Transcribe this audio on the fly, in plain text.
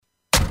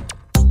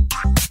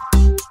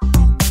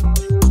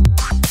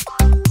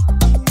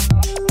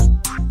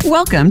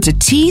Welcome to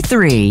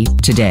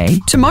T3, Today,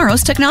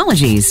 Tomorrow's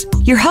Technologies.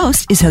 Your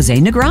host is Jose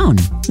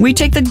Negron. We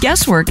take the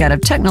guesswork out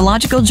of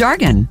technological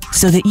jargon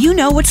so that you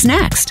know what's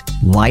next,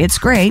 why it's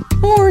great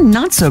or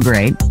not so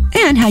great,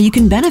 and how you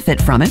can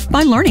benefit from it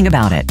by learning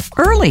about it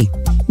early.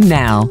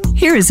 Now,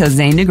 here is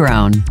Jose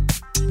Negron.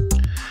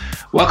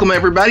 Welcome,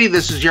 everybody.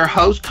 This is your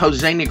host,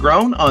 Jose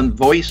Negron, on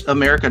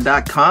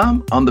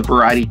VoiceAmerica.com on the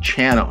Variety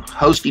Channel,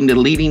 hosting the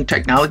leading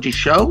technology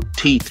show,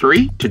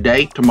 T3,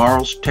 Today,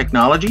 Tomorrow's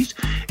Technologies,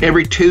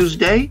 every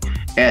Tuesday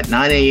at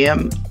 9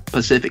 a.m.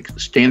 Pacific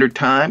Standard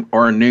Time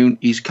or noon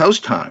East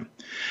Coast Time.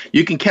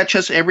 You can catch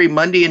us every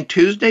Monday and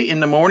Tuesday in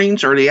the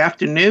mornings or the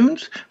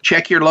afternoons.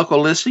 Check your local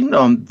listing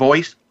on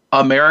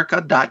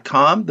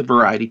VoiceAmerica.com, the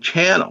Variety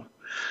Channel.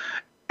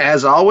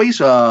 As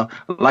always, I'd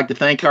like to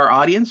thank our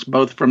audience,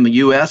 both from the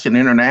U.S. and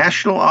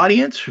international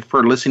audience,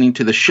 for listening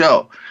to the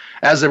show.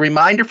 As a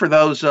reminder for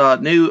those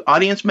new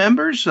audience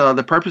members,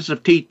 the purpose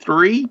of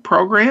T3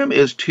 program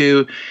is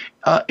to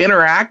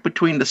interact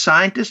between the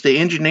scientists, the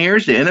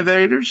engineers, the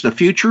innovators, the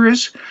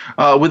futurists,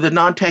 with the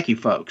non-techie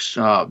folks.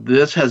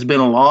 This has been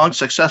a long,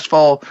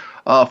 successful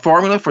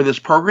formula for this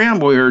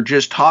program. We're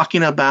just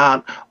talking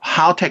about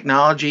how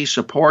technology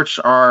supports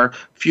our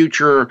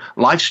future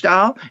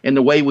lifestyle and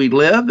the way we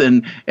live,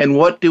 and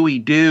what do we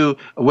do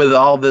with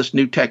all this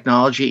new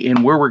technology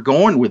and where we're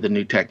going with the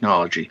new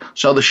technology.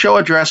 So the show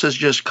addresses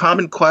just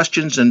common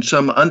questions and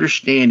some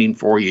understanding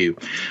for you.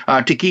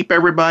 To keep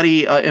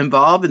everybody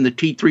involved in the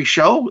T3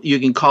 show, you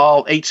can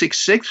call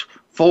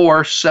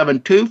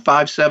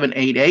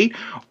 866-472-5788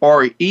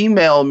 or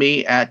email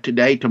me at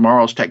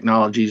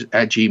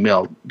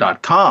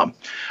todaytomorrowstechnologies@gmail.com.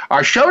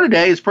 Our show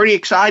today is pretty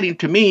exciting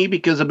to me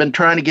because I've been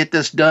trying to get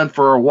this done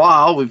for a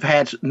while. We've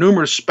had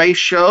numerous space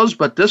shows,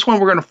 but this one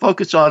we're going to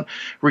focus on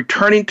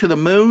returning to the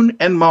moon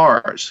and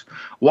Mars.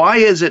 Why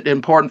is it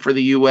important for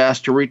the U.S.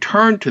 to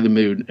return to the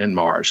moon and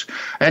Mars?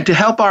 And to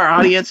help our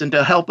audience and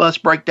to help us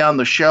break down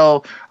the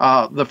show,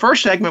 the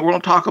first segment, we're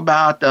going to talk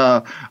about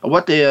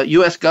what the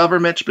U.S.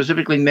 government,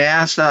 specifically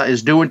NASA,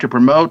 is doing to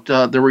promote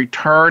the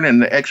return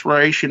and the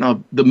exploration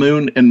of the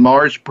moon and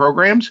Mars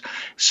programs.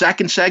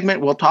 Second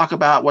segment, we'll talk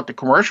about what the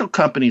commercial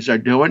companies are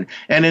doing.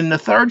 And in the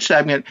third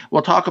segment,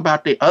 we'll talk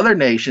about the other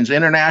nations,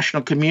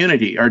 international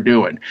community are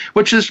doing,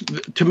 which is,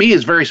 to me,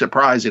 is very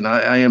surprising.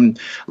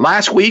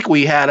 Last week,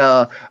 we had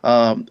a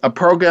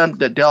program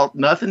that dealt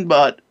nothing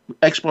but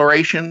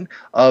exploration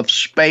of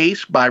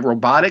space by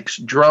robotics,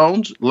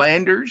 drones,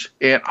 landers,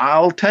 and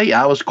I'll tell you,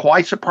 I was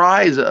quite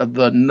surprised of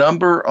the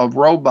number of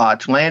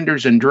robots,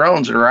 landers, and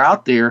drones that are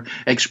out there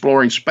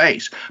exploring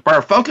space. But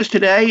our focus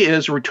today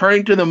is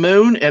returning to the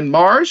moon and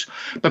Mars.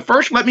 But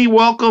first, let me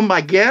welcome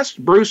my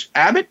guest, Bruce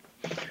Abbott.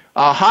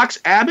 Hawks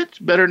Abbott,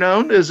 better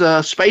known as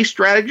a space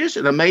strategist,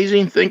 an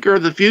amazing thinker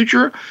of the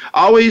future,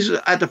 always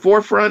at the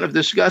forefront of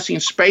discussing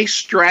space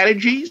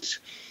strategies,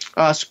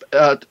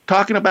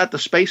 talking about the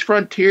space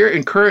frontier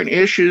and current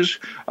issues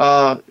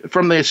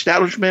from the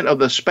establishment of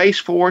the Space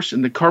Force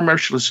and the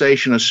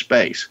commercialization of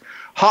space.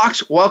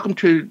 Hawks, welcome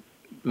to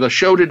the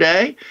show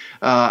today.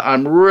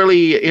 I'm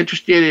really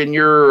interested in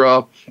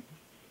your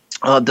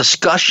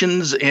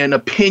discussions and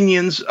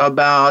opinions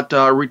about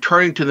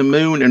returning to the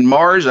moon and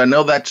Mars. I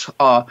know that's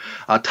a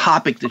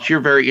topic that you're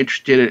very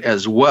interested in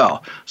as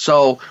well.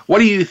 So what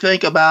do you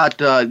think about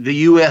the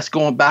U.S.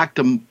 going back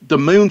to the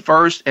moon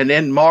first and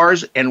then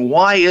Mars, and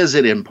why is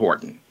it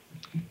important?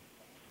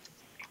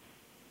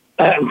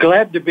 I'm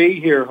glad to be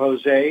here,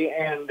 Jose.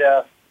 And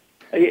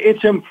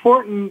it's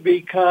important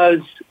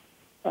because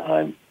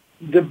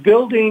the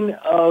building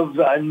of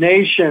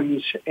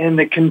nations and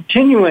the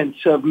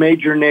continuance of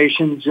major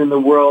nations in the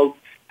world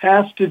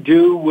has to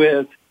do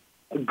with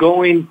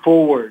going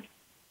forward,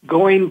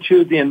 going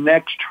to the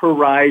next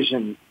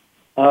horizon,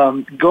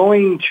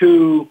 going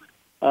to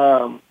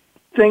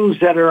things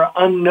that are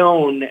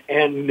unknown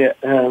and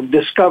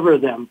discover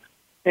them.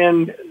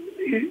 And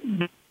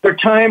there are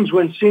times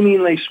when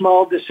seemingly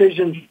small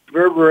decisions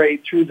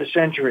reverberate through the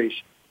centuries.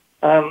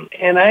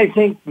 And I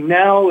think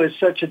now is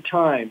such a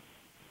time.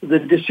 The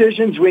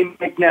decisions we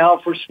make now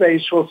for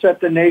space will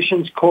set the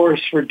nation's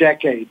course for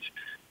decades,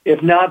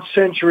 if not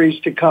centuries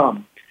to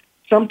come.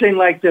 Something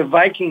like the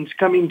Vikings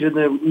coming to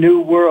the New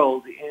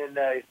World in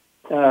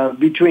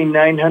between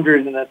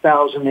 900 and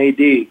 1000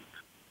 A.D.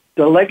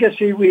 The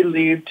legacy we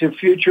leave to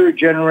future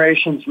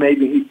generations may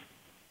be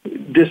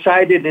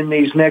decided in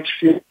these next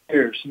few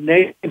years.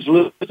 Nations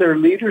lose their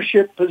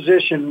leadership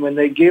position when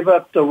they give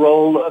up the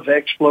role of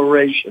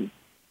exploration.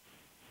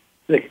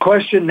 The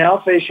question now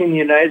facing the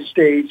United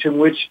States in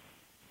which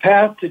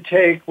path to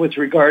take with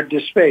regard to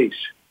space,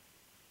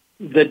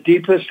 the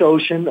deepest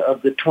ocean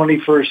of the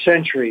 21st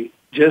century,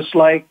 just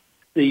like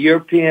the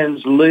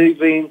Europeans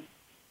leaving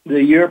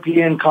the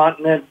European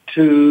continent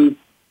to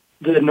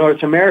the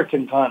North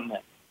American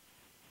continent.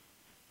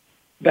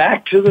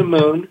 Back to the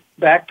moon,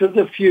 back to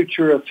the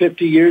future of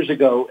 50 years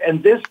ago,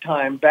 and this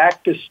time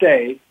back to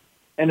stay,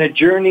 and a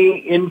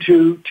journey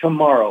into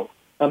tomorrow,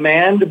 a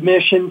manned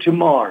mission to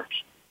Mars.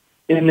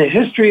 In the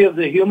history of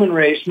the human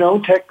race, no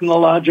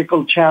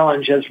technological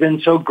challenge has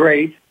been so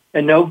great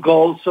and no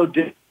goal so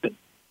distant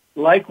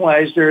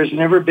Likewise, there has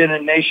never been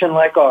a nation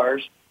like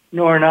ours,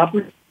 nor an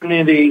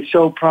opportunity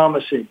so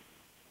promising.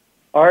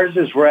 Ours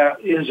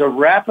is a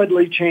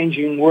rapidly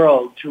changing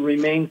world. To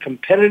remain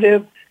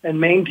competitive and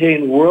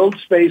maintain world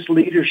space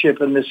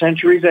leadership in the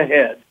centuries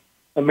ahead,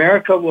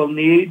 America will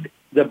need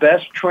the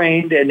best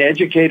trained and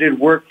educated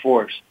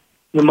workforce,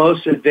 the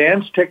most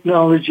advanced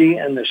technology,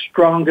 and the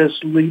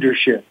strongest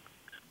leadership.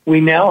 We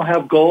now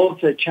have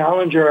goals that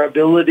challenge our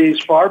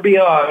abilities far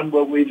beyond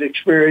what we've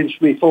experienced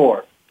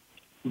before.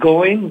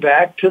 Going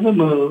back to the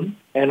moon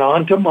and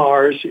onto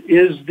Mars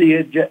is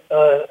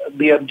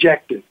the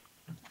objective.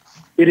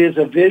 It is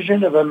a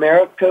vision of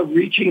America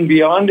reaching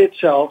beyond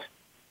itself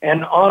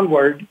and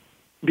onward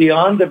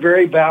beyond the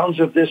very bounds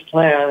of this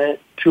planet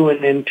to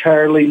an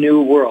entirely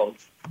new world.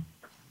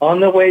 On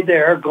the way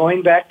there,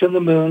 going back to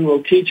the moon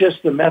will teach us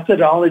the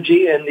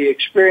methodology and the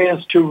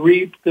experience to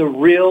reap the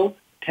real,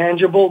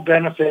 tangible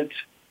benefits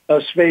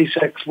of space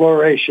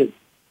exploration.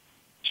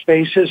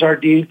 Space is our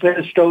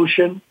deepest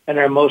ocean and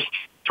our most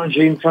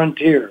challenging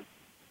frontier.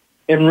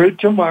 En route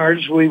to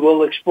Mars, we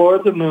will explore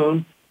the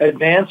moon,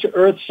 advance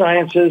Earth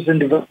sciences, and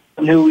develop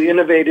new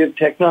innovative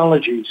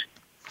technologies.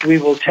 We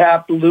will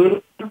tap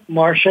lunar,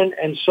 Martian,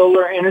 and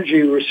solar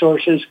energy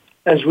resources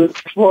as we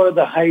explore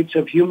the heights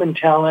of human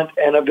talent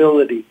and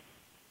ability.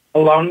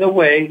 Along the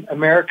way,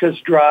 America's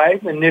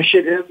drive,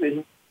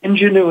 initiative,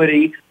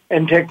 ingenuity,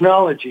 and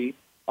technology,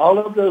 all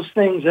of those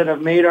things that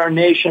have made our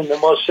nation the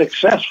most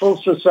successful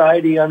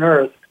society on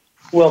Earth,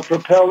 will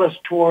propel us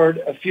toward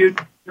a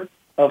future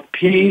of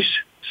peace,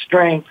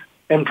 strength,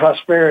 and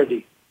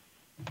prosperity.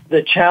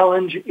 The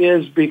challenge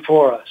is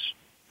before us.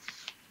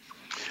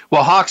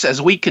 Well, Hawks,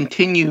 as we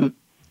continue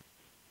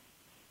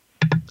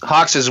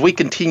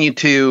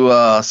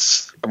to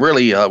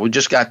we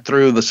just got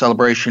through the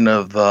celebration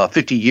of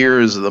 50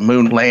 years of the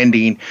moon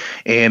landing,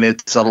 and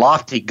it's a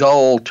lofty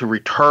goal to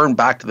return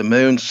back to the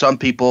moon. Some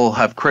people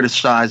have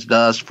criticized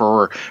us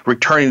for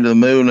returning to the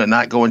moon and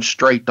not going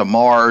straight to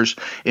Mars,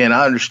 and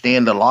I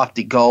understand the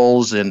lofty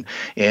goals and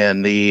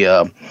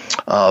the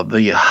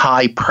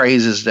high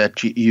praises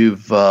that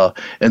you've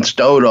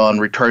bestowed on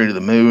returning to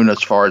the moon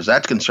as far as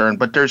that's concerned.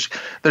 But there's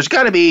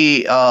got to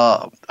be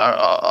a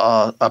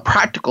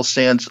practical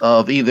sense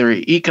of either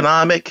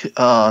economic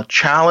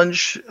challenge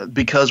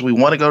because we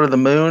want to go to the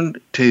moon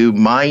to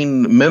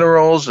mine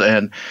minerals,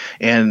 and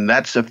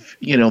that's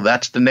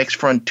that's the next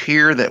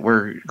frontier that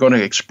we're going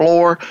to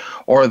explore,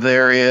 or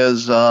there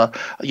is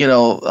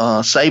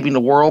saving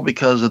the world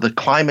because of the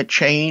climate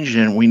change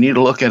and we need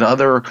to look at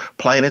other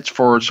planets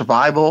for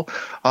survival.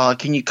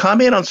 Can you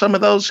comment on some of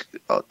those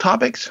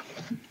topics?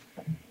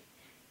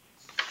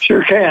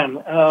 Sure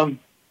can.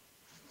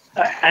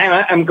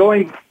 I'm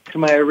going to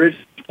my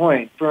original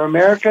point. For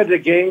America to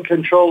gain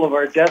control of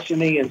our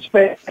destiny in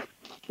space,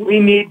 we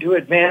need to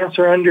advance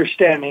our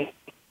understanding,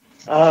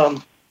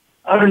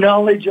 our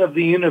knowledge of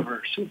the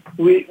universe.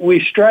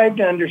 We strive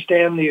to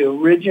understand the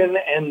origin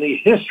and the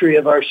history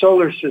of our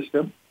solar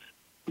system,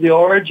 the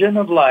origin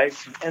of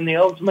life, and the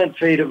ultimate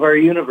fate of our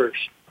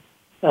universe.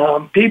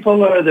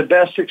 People are the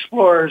best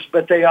explorers,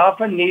 but they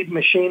often need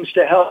machines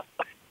to help.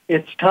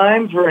 It's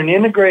time for an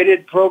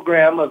integrated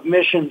program of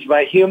missions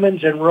by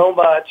humans and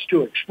robots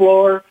to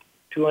explore,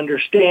 to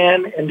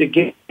understand, and to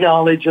gain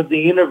knowledge of the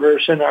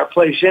universe and our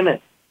place in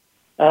it.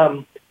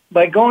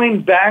 By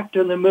going back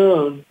to the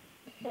moon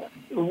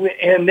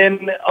and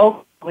then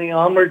ultimately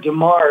onward to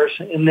Mars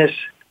in this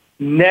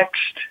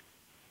next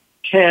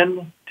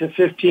 10 to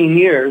 15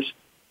 years,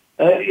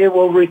 it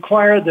will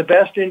require the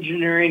best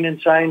engineering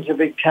and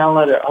scientific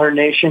talent our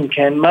nation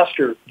can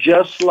muster,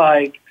 just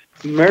like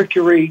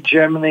Mercury,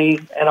 Gemini,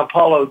 and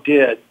Apollo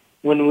did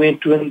when we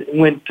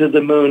went to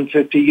the moon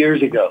 50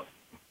 years ago.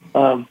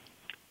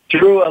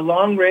 Through a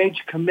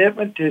long-range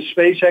commitment to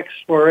space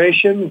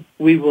exploration,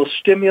 we will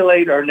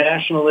stimulate our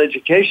national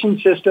education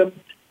system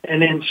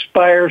and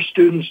inspire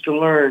students to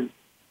learn.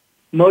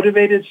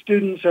 Motivated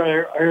students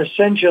are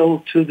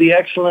essential to the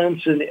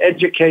excellence in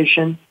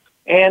education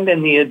and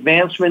in the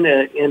advancement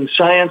in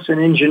science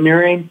and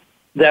engineering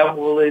that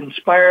will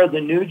inspire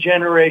the new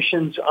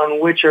generations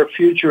on which our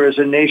future as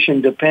a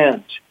nation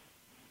depends.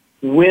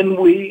 When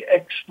we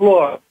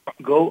explore,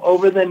 go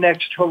over the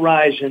next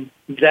horizon,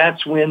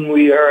 that's when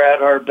we are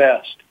at our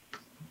best.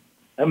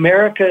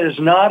 America is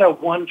not a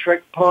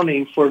one-trick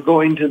pony for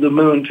going to the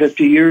moon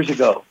 50 years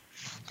ago.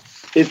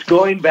 It's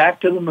going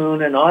back to the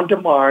moon and onto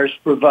Mars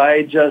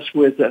provides us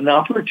with an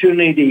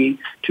opportunity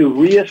to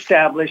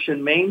reestablish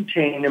and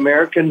maintain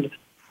American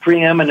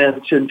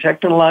preeminence in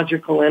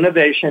technological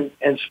innovation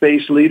and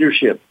space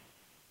leadership.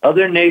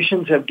 Other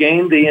nations have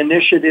gained the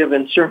initiative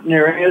in certain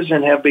areas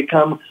and have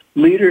become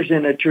leaders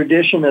in a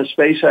tradition of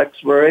space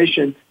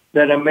exploration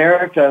that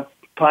America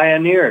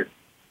pioneered.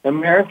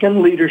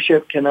 American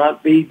leadership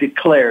cannot be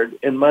declared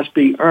and must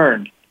be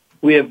earned.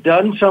 We have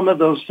done some of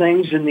those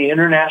things in the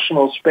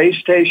International Space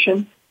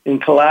Station in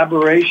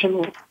collaboration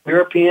with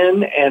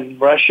European and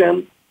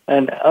Russian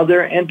and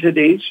other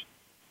entities.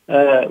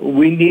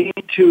 We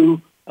need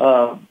to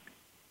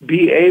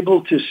be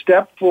able to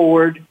step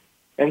forward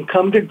and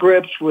come to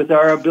grips with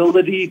our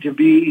ability to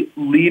be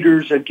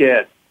leaders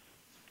again.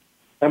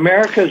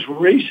 America's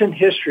recent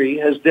history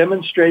has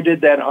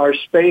demonstrated that our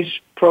space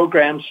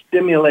program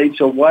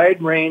stimulates a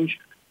wide range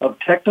of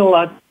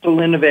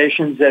technological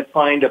innovations that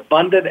find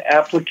abundant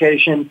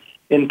application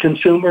in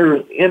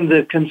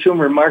the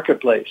consumer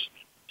marketplace.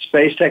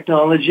 Space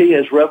technology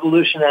has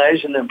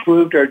revolutionized and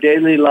improved our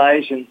daily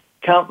lives in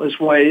countless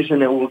ways,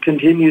 and it will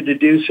continue to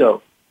do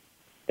so.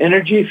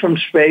 Energy from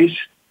space,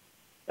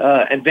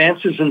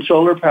 advances in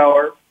solar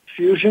power,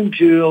 fusion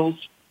fuels,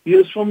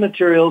 useful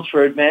materials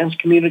for advanced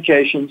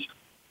communications,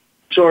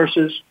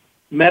 sources,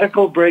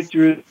 medical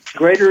breakthroughs,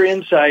 greater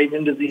insight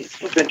into the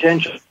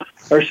potential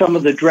are some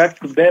of the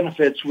direct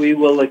benefits we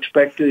will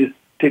expect to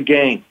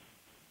gain.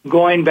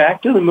 Going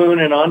back to the moon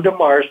and onto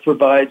Mars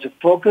provides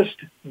focused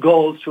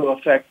goals to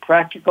affect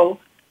practical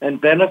and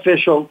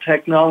beneficial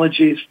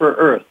technologies for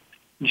Earth.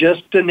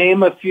 Just to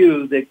name a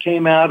few that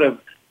came out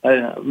of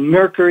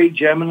Mercury,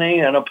 Gemini,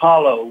 and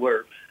Apollo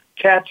were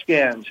CAT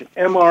scans,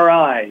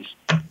 MRIs,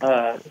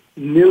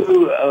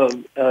 new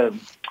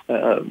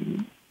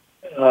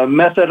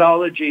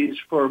methodologies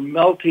for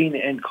melting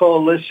and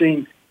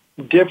coalescing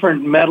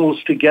different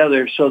metals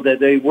together so that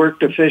they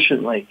worked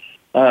efficiently,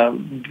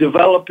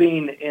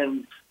 developing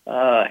in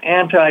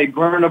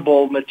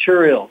anti-burnable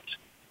materials,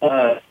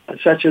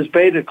 such as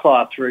beta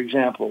cloth, for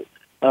example,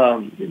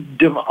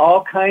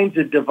 all kinds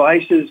of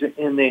devices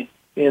in the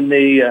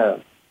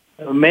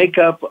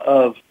makeup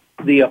of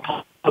the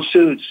Apollo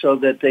suits so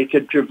that they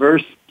could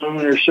traverse the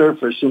lunar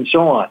surface and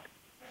so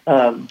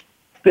on.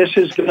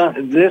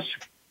 This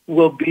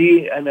will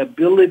be an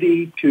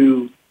ability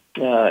to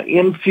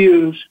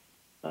infuse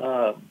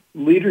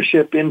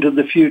leadership into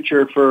the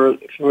future for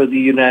the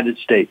United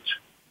States.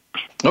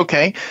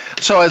 Okay,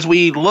 so as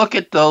we look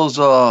at those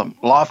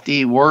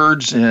lofty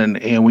words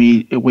and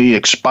we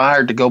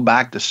aspire to go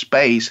back to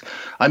space,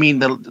 I mean,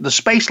 the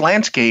space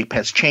landscape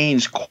has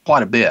changed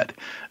quite a bit.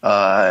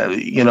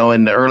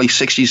 In the early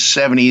 60s,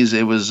 70s,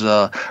 it was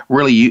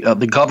really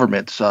the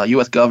governments,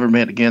 U.S.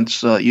 government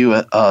against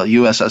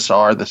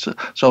USSR, the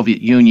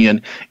Soviet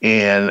Union,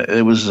 and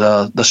it was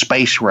the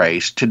space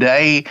race.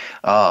 Today,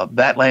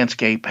 that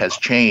landscape has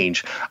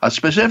changed,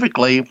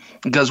 specifically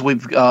because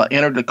we've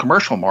entered the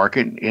commercial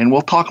market, and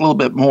we'll talk a little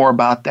bit more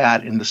about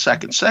that in the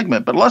second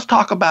segment. But let's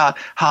talk about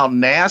how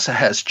NASA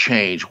has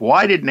changed.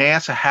 Why did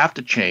NASA have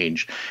to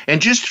change? And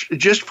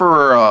just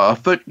for a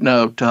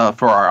footnote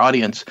for our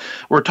audience,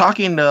 we're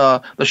talking,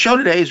 the show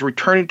today is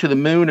Returning to the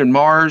Moon and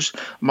Mars.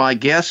 My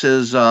guest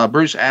is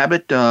Bruce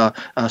Abbott, a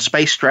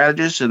space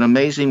strategist and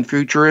amazing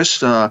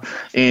futurist,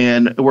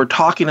 and we're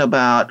talking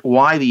about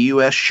why the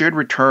U.S. should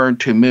return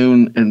to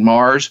Moon and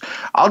Mars.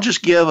 I'll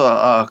just give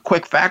a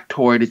quick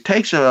factoid. It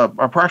takes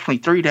approximately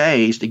 3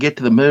 days to get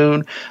to the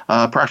moon,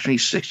 approximately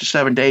 6 to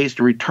 7 days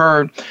to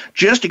return.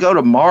 Just to go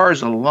to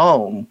Mars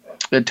alone,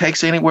 it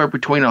takes anywhere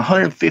between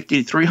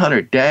 150 to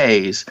 300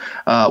 days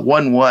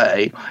one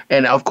way,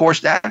 and of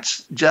course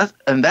that's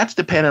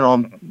dependent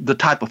on the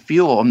type of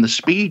fuel and the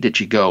speed that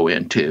you go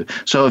into.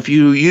 So if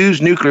you use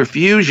nuclear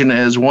fusion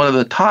as one of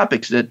the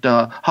topics that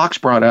Hawks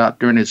brought out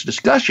during his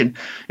discussion,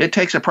 it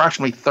takes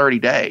approximately 30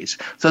 days.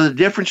 So the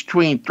difference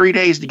between 3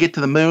 days to get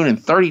to the moon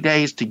and 30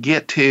 days to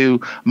get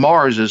to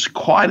Mars is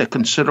quite a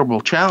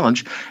considerable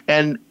challenge,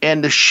 and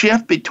the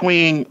shift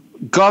between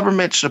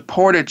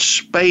government-supported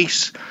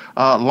space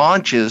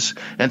launches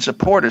and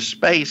support of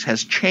space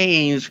has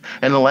changed,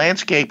 and the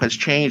landscape has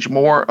changed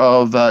more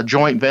of a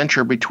joint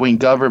venture between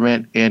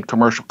government and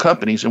commercial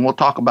companies, and we'll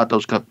talk about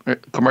those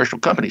commercial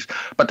companies.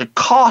 But the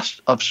cost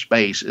of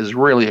space is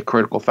really a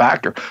critical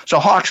factor. So,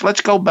 Hawks,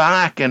 let's go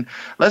back and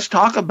let's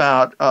talk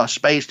about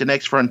space, the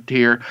next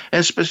frontier,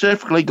 and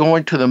specifically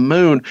going to the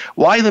moon.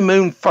 Why the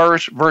moon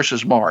first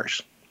versus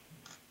Mars?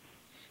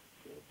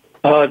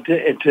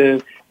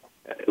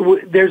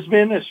 There's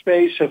been a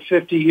space of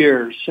 50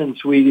 years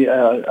since we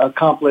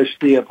accomplished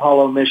the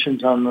Apollo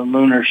missions on the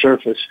lunar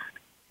surface.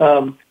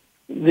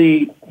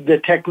 The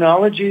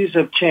technologies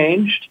have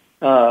changed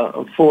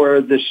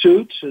for the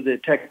suits. The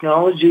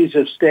technologies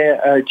have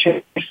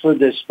changed for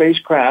the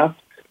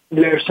spacecraft.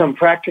 There's some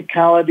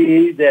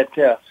practicality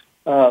that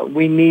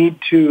we need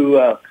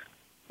to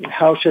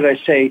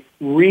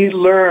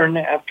relearn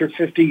after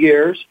 50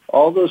 years.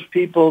 All those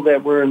people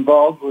that were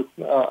involved with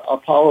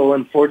Apollo,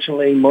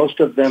 unfortunately, most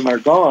of them are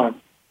gone.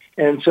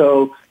 And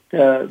so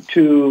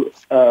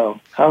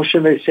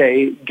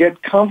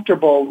get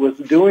comfortable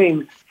with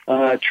doing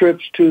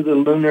trips to the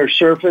lunar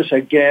surface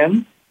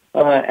again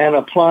and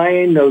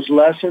applying those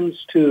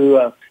lessons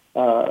to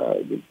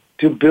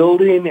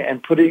building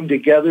and putting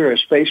together a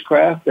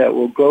spacecraft that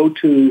will go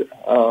to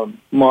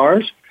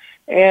Mars,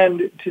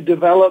 and to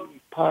develop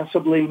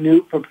possibly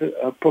new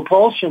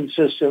propulsion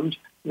systems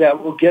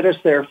that will get us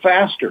there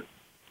faster,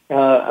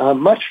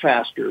 much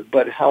faster.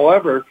 But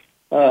however,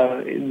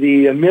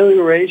 the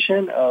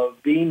amelioration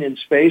of being in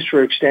space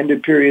for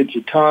extended periods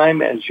of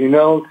time, as you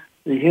know,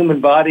 the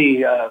human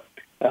body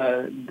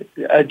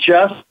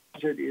adjusts.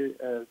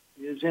 It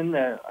is in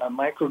the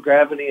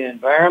microgravity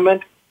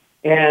environment,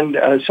 And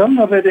some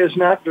of it is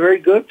not very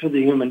good for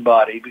the human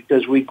body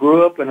because we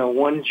grew up in a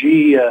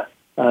 1G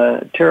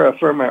terra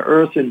firma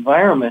Earth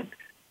environment.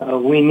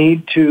 We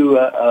need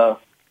to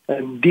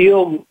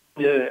deal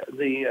with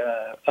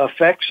the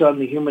effects on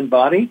the human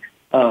body,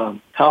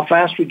 how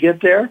fast we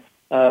get there,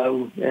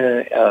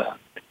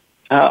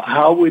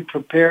 how we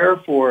prepare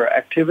for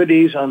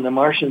activities on the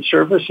Martian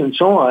surface and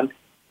so on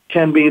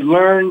can be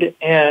learned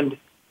and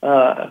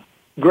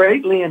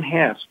greatly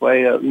enhanced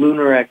by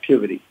lunar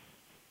activity.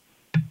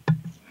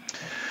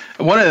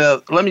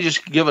 Let me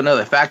just give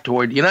another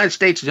factoid. The United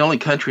States is the only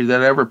country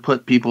that ever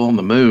put people on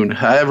the moon.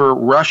 However,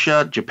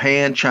 Russia,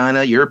 Japan,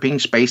 China, European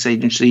Space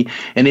Agency,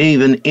 and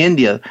even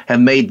India have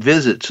made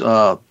visits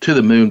to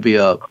the moon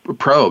via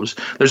probes.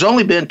 There's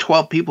only been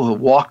 12 people who have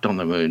walked on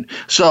the moon.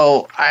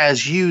 So,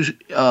 as you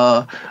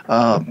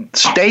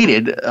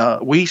stated,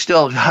 we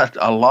still got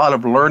a lot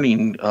of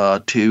learning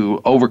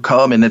to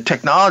overcome, and the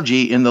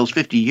technology in those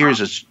 50 years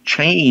has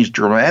changed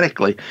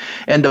dramatically.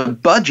 And the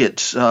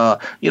budgets,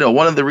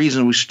 one of the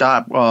reasons we stopped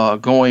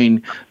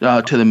going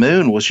to the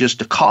moon was just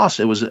the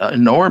cost. It was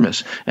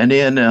enormous. And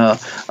then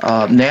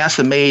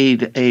NASA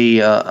made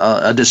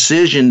a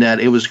decision that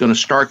it was going to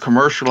start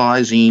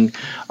commercializing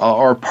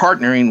or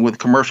partnering with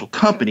commercial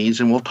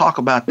companies, and we'll talk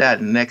about that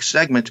in the next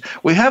segment.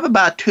 We have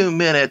about 2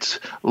 minutes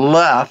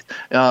left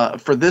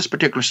for this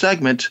particular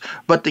segment,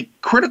 but the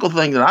critical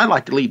thing that I'd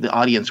like to leave the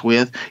audience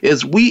with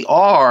is we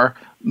are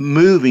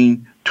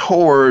moving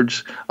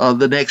towards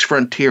the next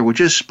frontier,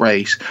 which is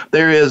space.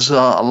 There is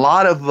a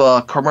lot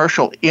of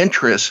commercial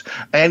interest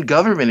and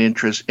government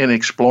interest in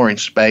exploring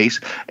space,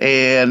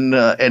 and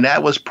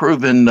that was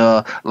proven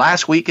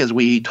last week as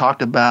we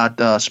talked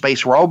about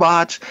space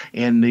robots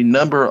and the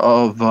number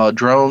of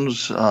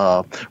drones,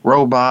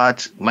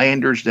 robots,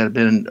 landers that have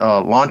been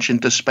launched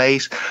into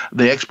space.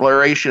 The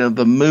exploration of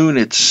the moon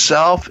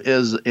itself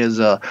is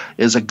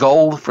a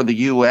goal for the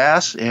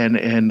U.S.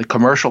 and the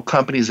commercial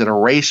companies that are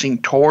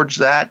racing towards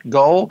that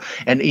goal.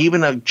 And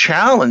even a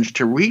challenge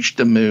to reach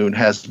the moon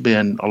has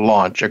been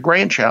launched, a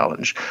grand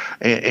challenge,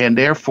 and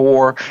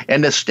therefore,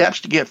 and the steps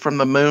to get from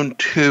the moon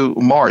to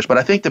Mars. But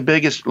I think the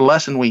biggest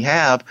lesson we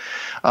have,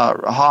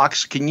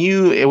 Hawks,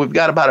 we've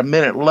got about a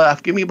minute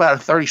left, give me about a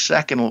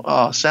 30-second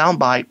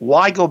soundbite.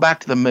 Why go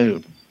back to the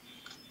moon?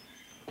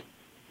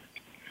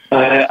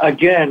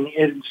 Again,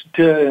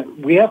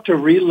 we have to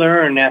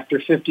relearn after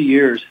 50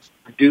 years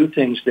to do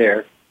things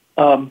there.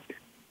 And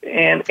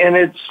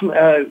it's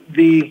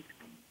the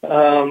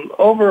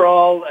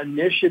overall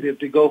initiative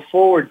to go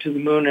forward to the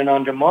moon and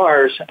onto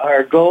Mars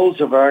are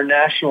goals of our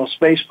national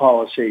space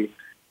policy.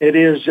 It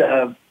is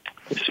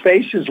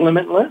space is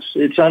limitless.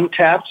 It's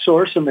untapped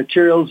source of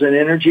materials and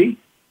energy,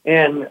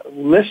 and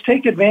let's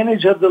take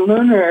advantage of the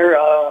lunar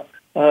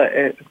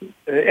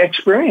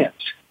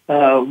experience.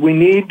 We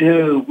need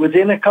to,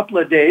 within a couple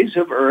of days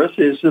of Earth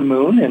is the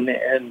moon,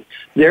 and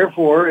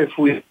therefore, if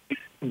we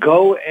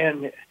go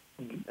and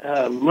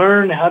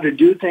learn how to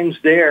do things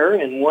there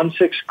in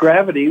 1/6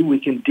 gravity, we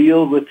can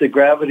deal with the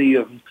gravity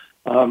of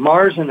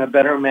Mars in a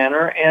better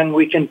manner, and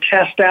we can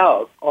test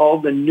out all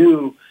the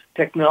new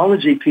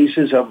technology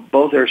pieces of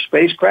both our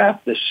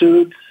spacecraft, the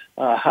suit,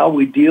 how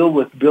we deal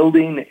with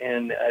building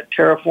and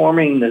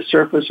terraforming the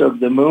surface of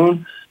the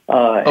moon,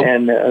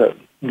 and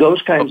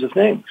those kinds of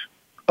things.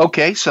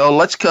 Okay, so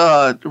let's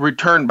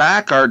return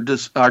back. Our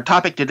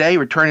topic today,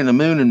 returning the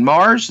moon and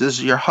Mars. This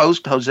is your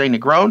host, Jose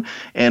Negron,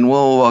 and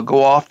we'll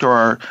go off to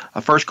our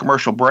first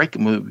commercial break,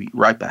 and we'll be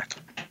right back.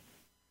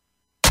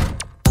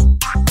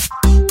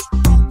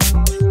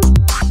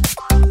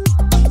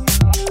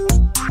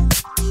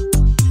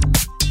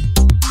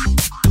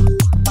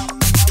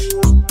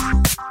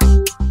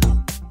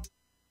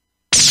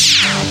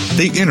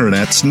 The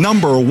Internet's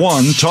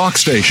 #1 talk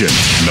station.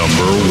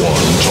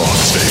 #1 talk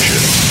station.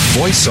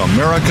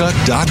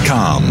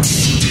 VoiceAmerica.com.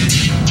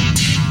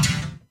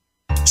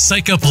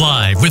 Psych Up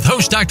Live with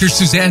host Dr.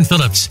 Suzanne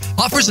Phillips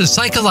offers a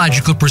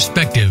psychological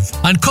perspective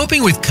on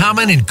coping with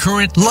common and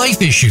current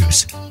life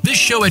issues. This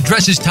show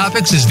addresses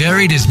topics as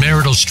varied as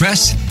marital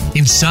stress,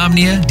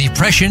 insomnia,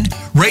 depression,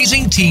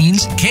 raising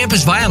teens,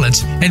 campus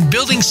violence, and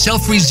building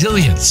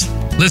self-resilience.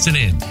 Listen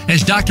in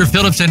as Dr.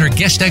 Phillips and her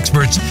guest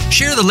experts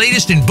share the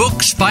latest in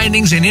books,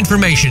 findings, and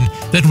information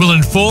that will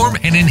inform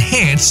and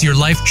enhance your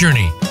life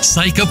journey.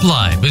 Psych Up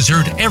Live is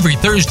heard every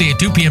Thursday at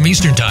 2 p.m.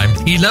 Eastern Time,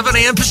 11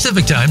 a.m.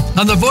 Pacific Time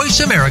on the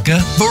Voice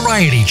America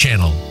Variety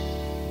Channel.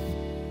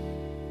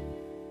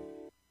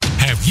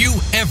 Have you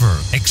ever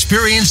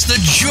experienced the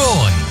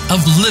joy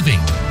of living?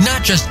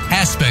 Not just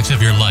aspects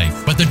of your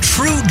life, but the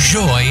true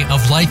joy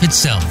of life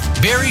itself.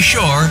 Barry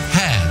Shore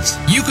has.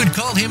 You could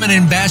call him an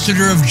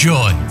ambassador of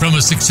joy. From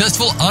a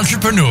successful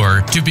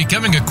entrepreneur to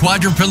becoming a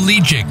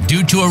quadriplegic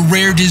due to a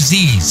rare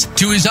disease,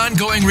 to his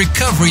ongoing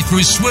recovery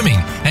through swimming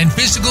and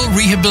physical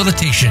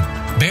rehabilitation.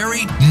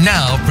 Barry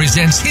now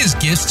presents his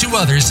gifts to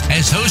others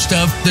as host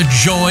of The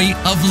Joy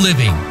of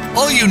Living.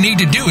 All you need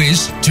to do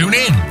is tune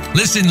in.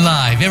 Listen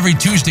live every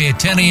Tuesday at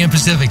 10 a.m.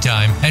 Pacific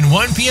Time and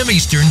 1 p.m.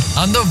 Eastern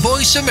on the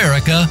Voice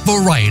America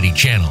Variety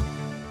Channel.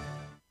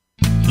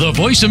 The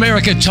Voice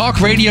America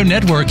Talk Radio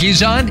Network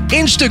is on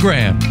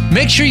Instagram.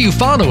 Make sure you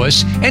follow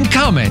us and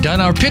comment on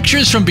our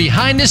pictures from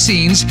behind the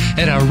scenes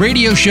at our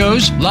radio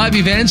shows, live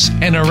events,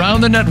 and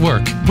around the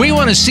network. We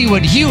want to see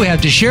what you have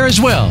to share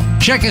as well.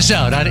 Check us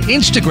out on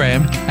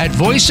Instagram at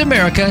Voice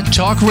America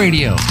Talk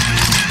Radio.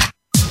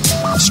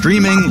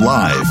 Streaming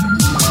live,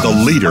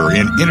 the leader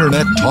in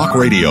Internet talk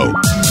radio,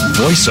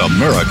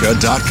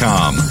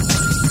 voiceamerica.com.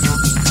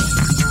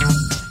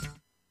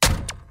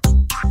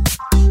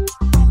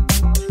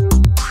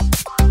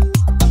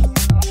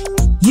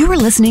 You are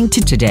listening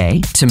to Today,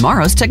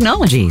 Tomorrow's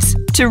Technologies.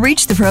 To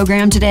reach the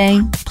program today,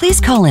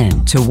 please call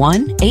in to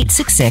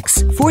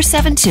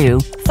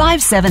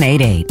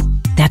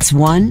 1-866-472-5788. That's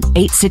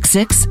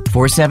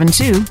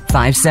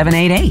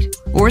 1-866-472-5788.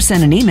 Or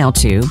send an email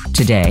to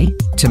Today,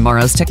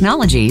 Tomorrow's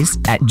Technologies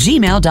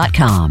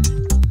 @gmail.com.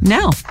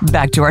 Now,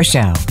 back to our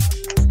show.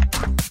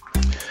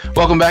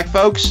 Welcome back,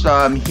 folks.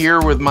 I'm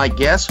here with my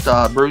guest,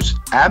 Bruce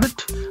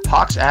Abbott,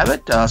 Hawks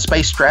Abbott,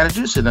 space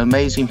strategist and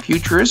amazing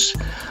futurist.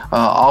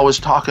 Always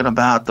talking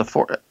about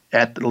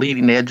at the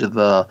leading edge of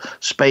the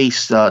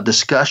space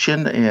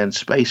discussion and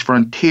space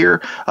frontier.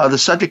 The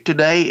subject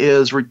today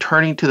is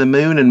returning to the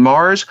moon and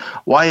Mars.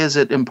 Why is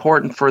it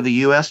important for the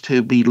U.S.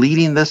 to be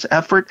leading this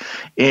effort?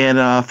 In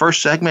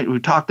first segment,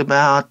 we talked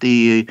about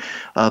the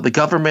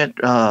government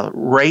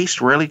race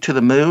really to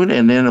the moon,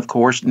 and then, of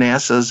course,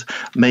 NASA's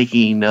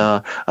making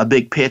a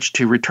big pitch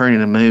to returning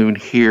to the moon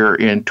here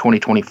in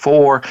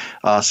 2024.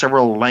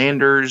 Several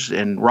landers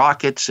and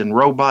rockets and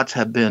robots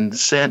have been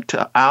sent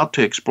out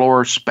to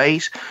explore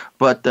space.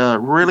 But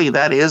really,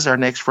 that is our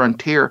next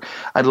frontier.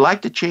 I'd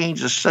like to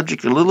change the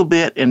subject a little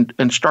bit and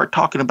start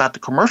talking about the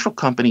commercial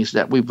companies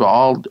that we've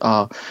all,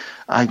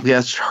 I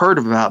guess, heard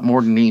about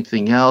more than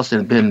anything else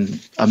and been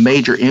a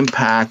major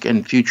impact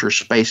in future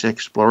space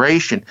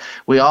exploration.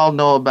 We all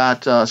know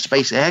about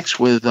SpaceX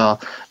with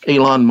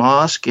Elon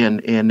Musk and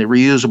the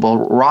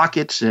reusable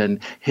rockets and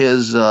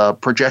his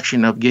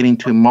projection of getting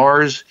to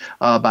Mars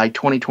by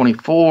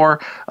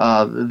 2024.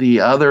 The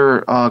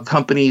other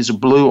companies,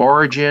 Blue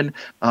Origin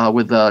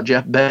with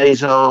Jeff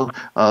Bezos,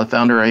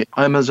 founder of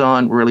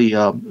Amazon, really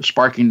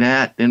sparking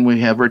that. Then we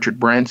have Richard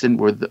Branson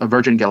with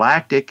Virgin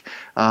Galactic,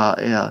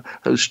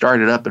 who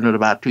started up in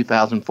about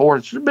 2004.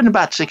 It's been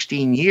about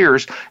 16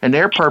 years, and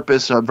their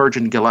purpose of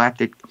Virgin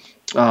Galactic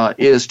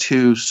is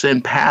to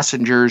send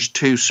passengers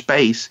to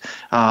space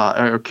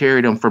or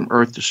carry them from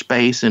Earth to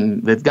space,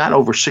 and they've got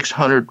over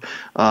 600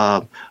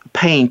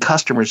 paying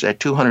customers at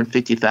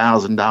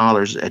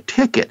 $250,000 a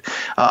ticket.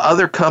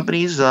 Other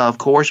companies, of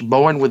course,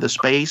 Boeing with the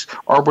space,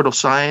 Orbital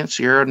Science,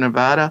 Sierra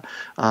Nevada,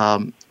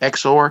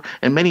 Exor,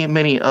 and many,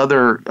 many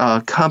other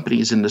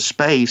companies in the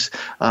space.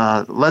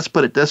 Let's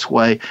put it this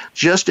way.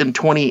 Just in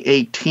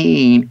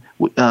 2018,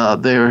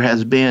 there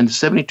has been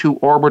 72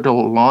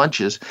 orbital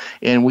launches,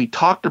 and we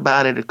talked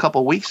about it a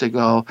couple weeks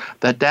ago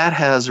that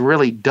has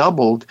really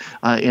doubled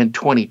in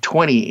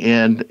 2020,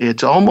 and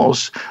it's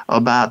almost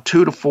about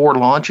 2 to 4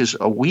 launches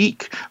a week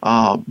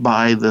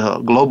by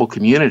the global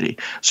community.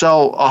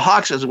 So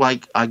Hawks is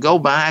like, I go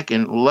back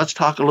and let's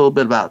talk a little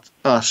bit about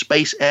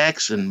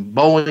SpaceX and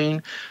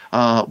Boeing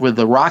with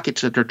the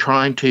rockets that they're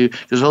trying to,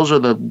 because those are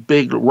the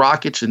big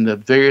rockets and the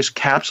various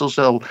capsules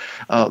that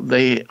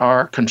they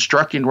are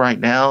constructing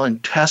right now and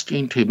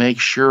testing to make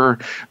sure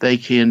they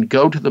can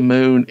go to the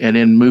moon and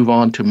then move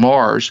on to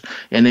Mars.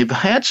 And they've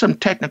had some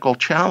technical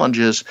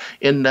challenges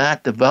in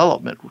that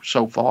development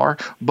so far,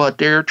 but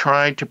they're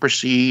trying to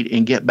proceed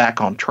and get back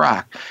on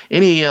track.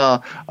 Any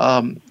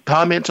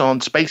comments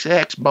on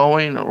SpaceX,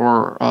 Boeing,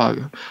 or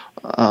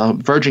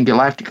Virgin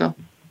Galactica?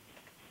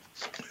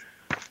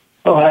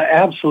 Oh,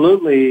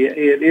 absolutely.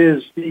 It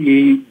is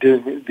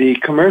the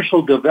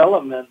commercial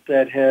development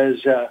that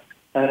has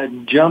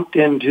jumped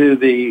into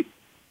the,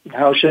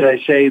 how should I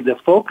say, the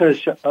focus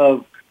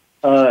of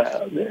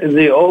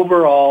the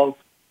overall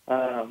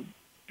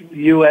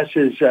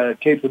U.S.'s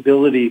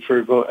capability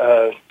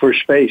for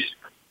space.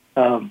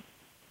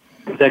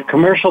 The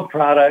commercial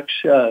products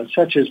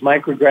such as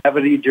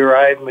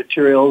microgravity-derived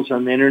materials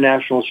on the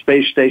International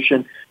Space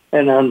Station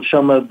and on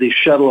some of the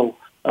shuttle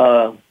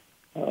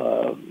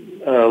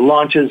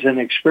launches and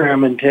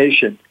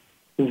experimentation.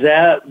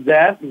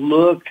 That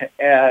look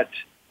at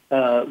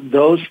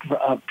those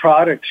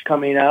products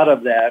coming out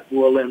of that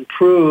will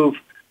improve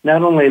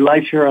not only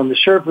life here on the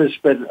surface,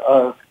 but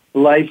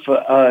life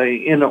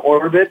in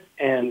orbit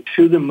and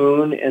to the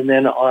moon and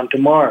then on to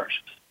Mars.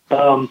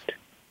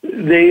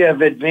 They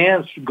have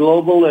advanced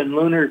global and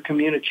lunar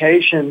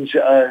communications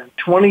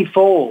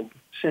 20-fold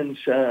since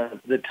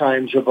the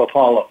times of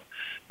Apollo.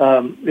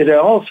 It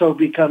also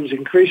becomes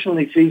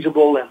increasingly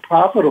feasible and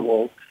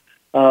profitable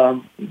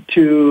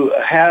to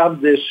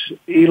have this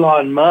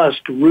Elon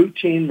Musk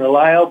routine,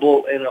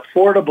 reliable, and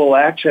affordable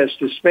access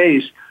to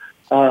space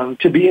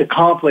to be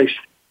accomplished.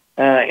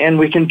 And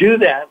we can do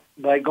that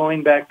by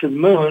going back to the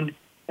moon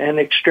and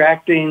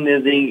extracting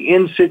the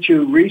in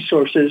situ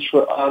resources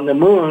on the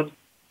moon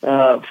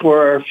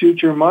for our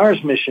future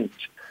Mars missions.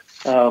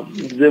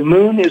 The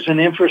moon is an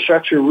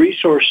infrastructure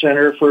resource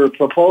center for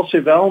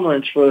propulsive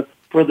elements for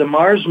for the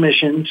Mars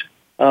missions,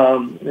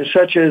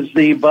 such as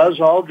the Buzz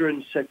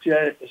Aldrin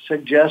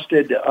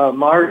suggested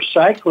Mars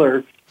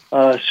Cycler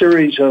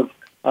series of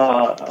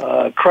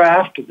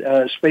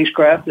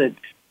spacecraft that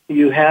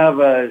you have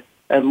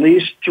at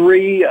least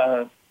 3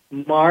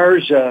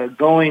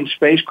 Mars-going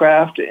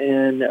spacecraft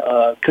in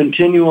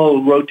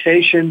continual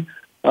rotation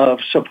of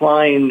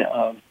supplying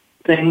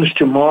things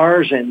to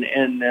Mars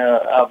and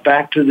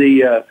back to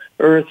the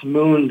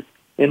Earth-Moon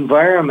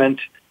environment.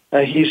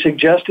 He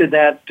suggested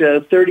that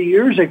 30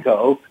 years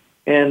ago,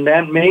 and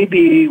that may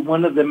be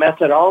one of the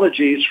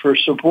methodologies for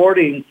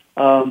supporting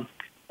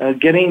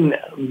getting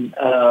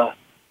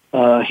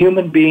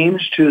human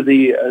beings to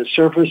the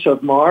surface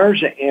of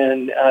Mars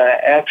and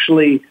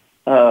actually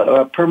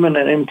a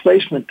permanent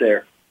emplacement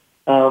there.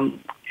 And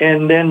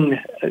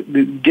then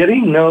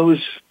getting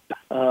those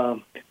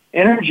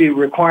energy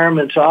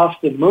requirements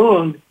off the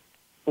moon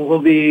will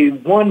be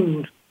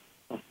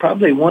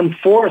probably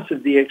 1/4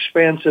 of the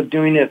expense of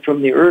doing it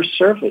from the Earth's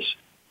surface.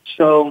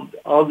 So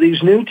all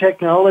these new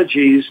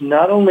technologies,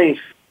 not only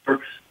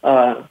for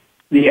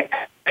the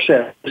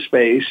access to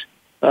space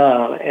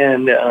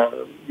and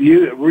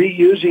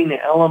reusing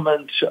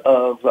elements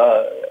of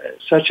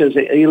such as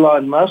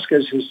Elon Musk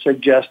has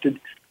suggested,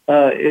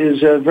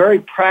 is a very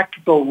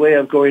practical way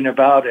of going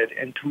about it,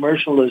 and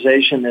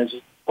commercialization has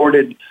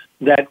afforded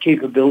that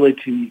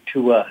capability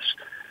to us.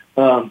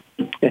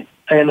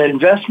 An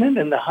investment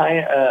in the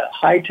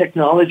high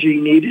technology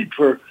needed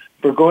for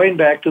going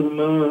back to the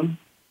moon,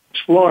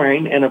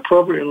 exploring, and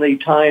appropriately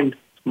timed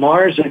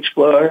Mars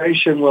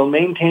exploration will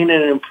maintain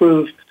and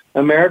improve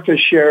America's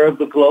share of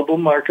the global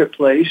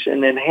marketplace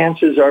and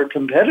enhances our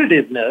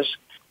competitiveness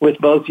with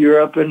both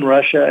Europe and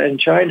Russia and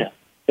China.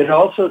 It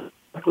also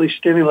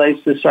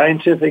stimulates the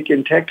scientific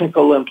and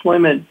technical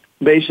employment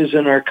bases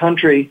in our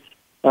country,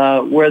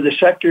 where the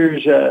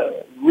sectors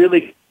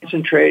really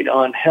concentrate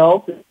on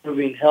health,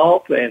 improving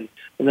health, and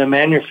the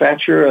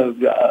manufacture of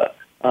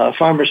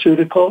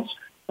pharmaceuticals.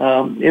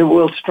 It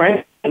will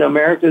strengthen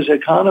America's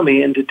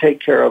economy and to take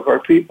care of our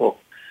people.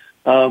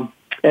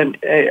 And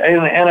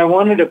I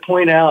wanted to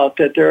point out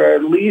that there are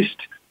at least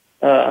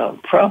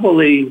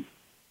probably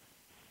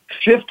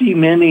 50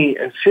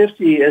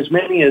 as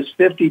many as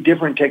 50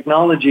 different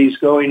technologies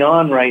going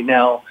on right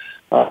now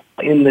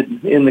in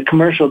the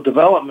commercial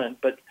development.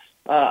 But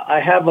I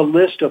have a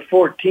list of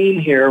 14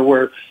 here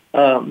where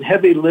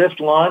heavy lift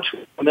launch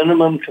with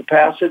minimum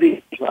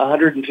capacity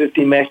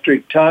 150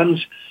 metric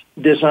tons,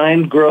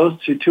 designed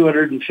growth to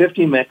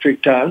 250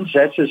 metric tons.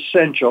 That's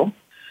essential.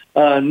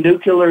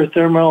 Nuclear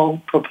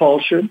thermal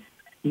propulsion,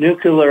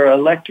 nuclear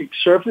electric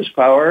surface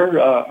power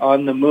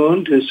on the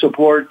moon to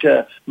support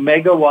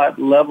megawatt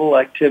level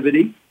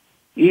activity,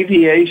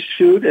 EVA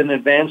suit and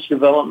advanced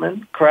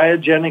development,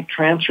 cryogenic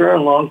transfer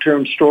and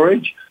long-term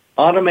storage,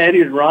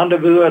 automated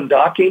rendezvous and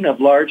docking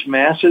of large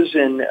masses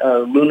in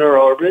lunar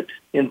orbit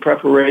in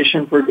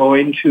preparation for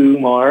going to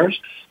Mars,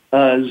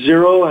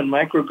 zero and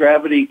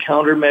microgravity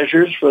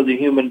countermeasures for the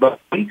human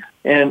body,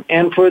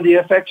 and for the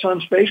effects on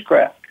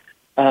spacecraft.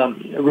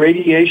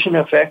 Radiation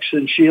effects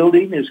and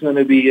shielding is going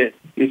to be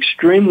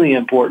extremely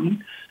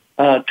important.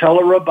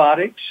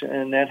 Telerobotics,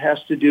 and that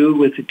has to do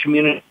with the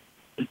communication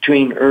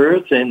between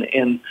Earth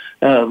and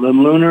the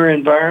lunar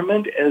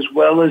environment, as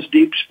well as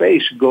deep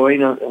space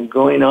going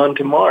on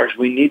to Mars.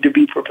 We need to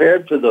be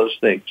prepared for those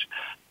things.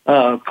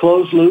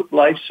 Closed-loop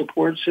life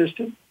support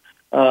system,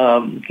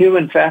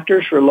 human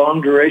factors for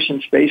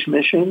long-duration space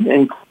mission,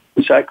 and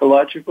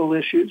psychological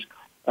issues,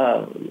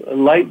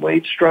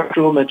 lightweight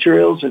structural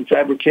materials and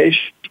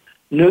fabrication,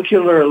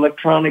 nuclear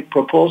electronic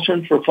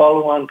propulsion for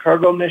follow-on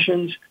cargo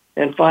missions,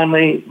 and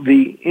finally,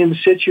 the in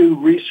situ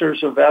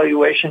resource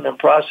evaluation and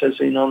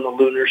processing on the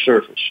lunar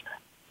surface.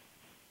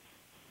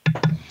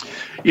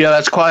 Yeah,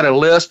 that's quite a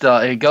list.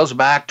 It goes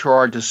back to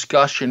our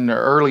discussion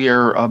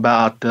earlier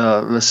about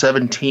the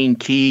 17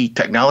 key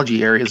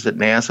technology areas that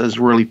NASA is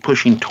really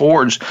pushing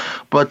towards.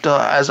 But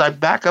as I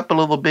back up a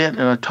little bit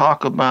and I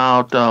talk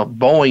about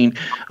Boeing,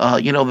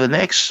 the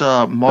next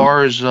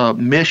Mars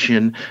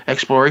mission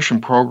exploration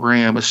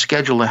program is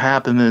scheduled to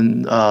happen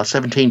in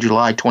 17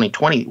 July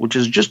 2020, which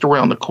is just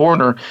around the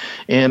corner.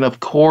 And, of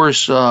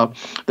course, they're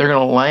going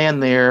to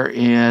land there,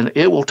 and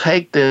it will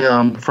take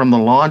them from the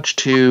launch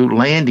to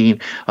landing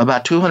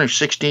about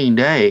 216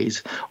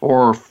 days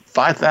or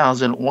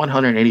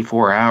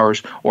 5,184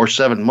 hours or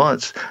 7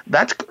 months.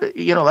 That's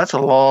a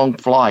long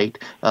flight.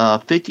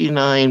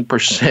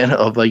 59%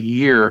 of a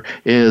year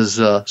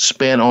is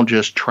spent on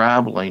just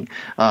traveling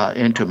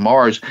into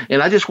Mars.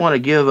 And I just want to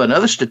give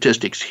another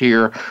statistics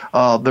here.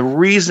 The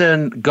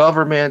reason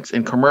governments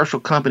and commercial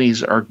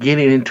companies are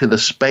getting into the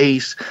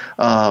space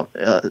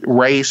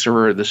race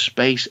or the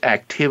space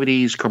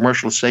activities,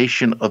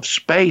 commercialization of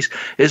space,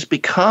 is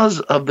because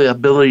of the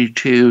ability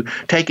to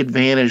take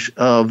advantage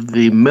of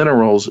the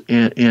minerals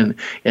in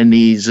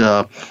these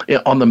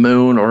on the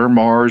moon or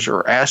Mars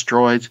or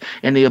asteroids,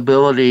 and the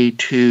ability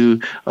to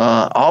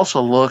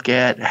also look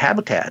at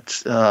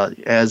habitats,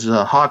 as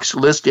Hawks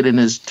listed in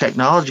his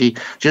technology,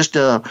 just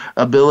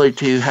ability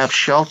to have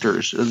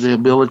shelters, the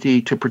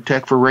ability to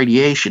protect for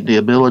radiation, the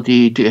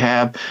ability to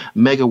have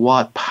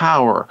megawatt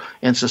power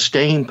and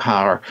sustained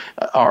power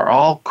are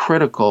all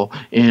critical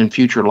in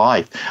future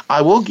life.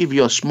 I will give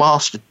you a small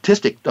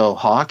statistic, though,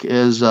 Hawk,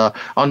 is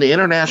on the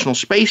International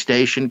Space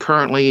Station,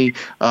 currently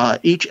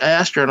each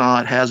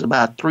astronaut has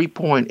about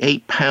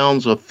 3.8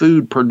 pounds of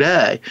food per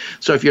day.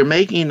 So if you're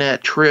making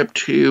that trip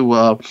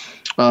to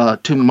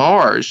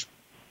Mars,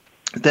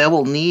 they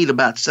will need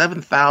about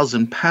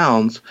 7,000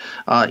 pounds,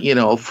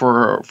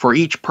 for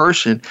each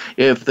person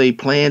if they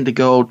plan to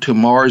go to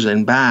Mars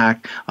and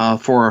back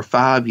for a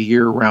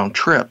 5-year round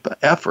trip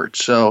effort.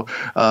 So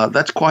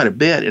that's quite a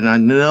bit. And I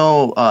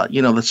know,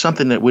 that's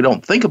something that we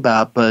don't think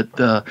about, but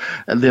the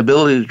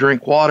ability to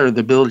drink water,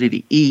 the ability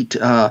to eat,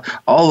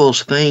 all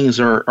those things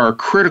are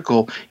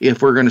critical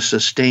if we're going to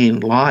sustain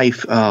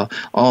life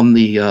on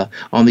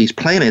these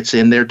planets.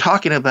 And they're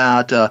talking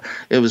about,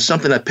 it was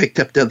something I picked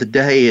up the other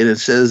day, and it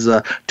says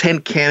 10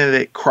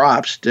 candidate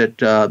crops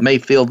that may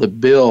fill the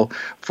bill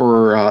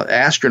for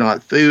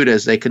astronaut food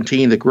as they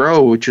continue to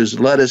grow, which is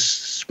lettuce,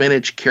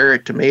 spinach,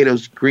 carrot,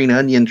 tomatoes, green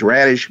onions,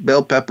 radish,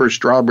 bell peppers,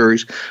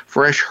 strawberries,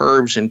 fresh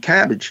herbs, and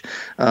cabbage.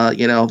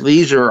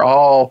 These are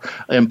all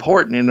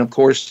important. And, of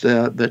course,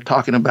 they're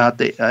talking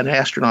about an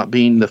astronaut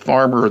being the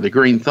farmer or the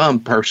green thumb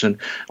person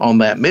on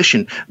that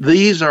mission.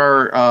 These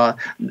are,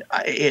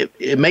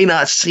 it may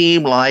not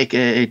seem like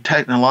a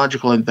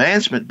technological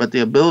advancement, but the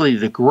ability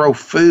to grow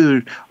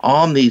food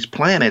on these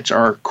planets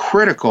are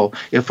critical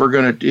if we're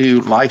going to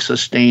do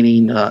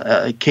life-sustaining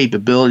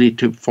capability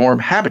to form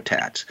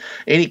habitats.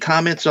 Any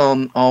comments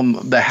on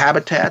the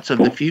habitats of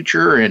the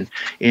future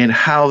and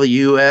how the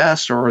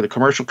U.S. or the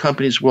commercial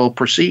companies will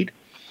proceed?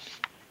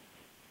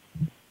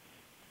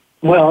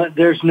 Well,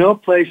 there's no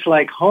place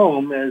like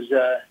home, as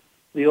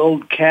the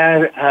old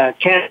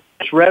Candace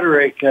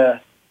rhetoric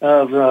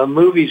of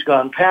movies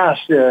gone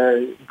past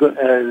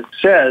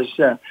says.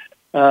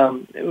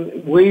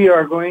 We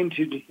are going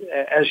to,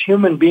 as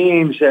human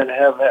beings that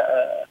have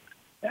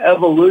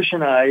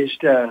evolutionized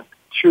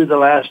through the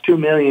last 2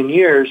 million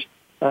years,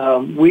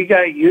 we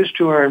got used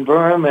to our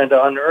environment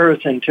on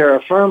Earth and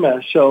terra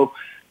firma. So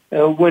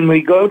when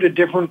we go to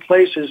different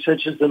places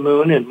such as the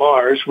moon and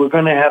Mars, we're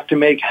going to have to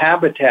make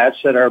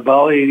habitats that our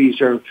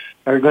bodies are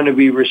going to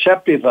be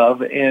receptive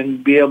of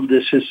and be able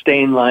to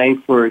sustain life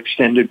for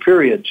extended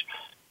periods.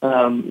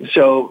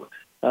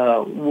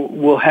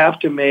 We'll have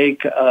to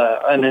make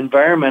an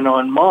environment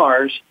on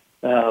Mars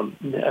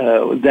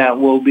that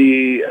will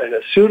be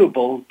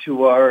suitable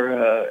to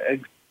our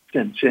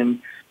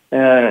existence.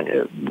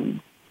 And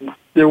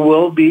there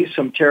will be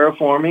some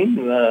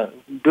terraforming,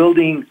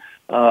 building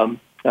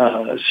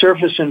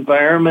surface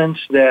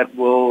environments that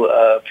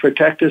will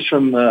protect us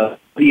from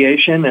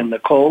radiation and the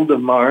cold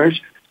of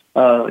Mars.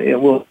 It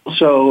will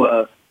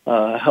also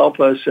help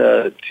us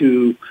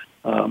to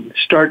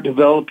start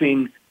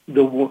developing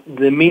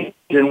the means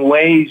and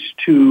ways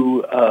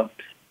to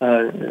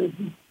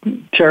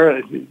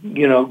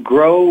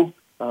grow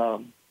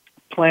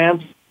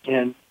plants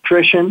and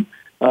nutrition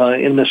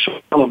in the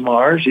soil of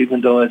Mars,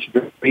 even though it's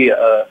very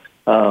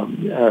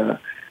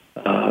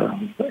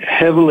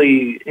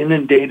heavily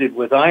inundated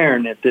with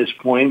iron at this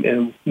point,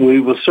 and we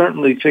will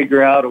certainly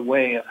figure out a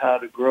way of how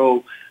to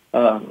grow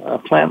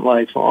plant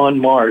life on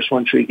Mars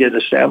once we get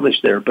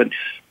established there. But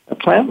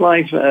plant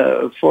life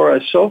for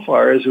us so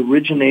far has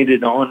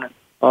originated on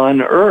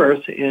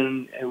Earth,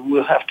 and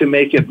we'll have to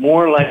make it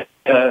more like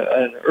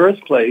an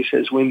Earth place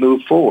as we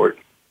move forward.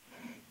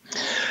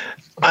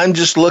 I'm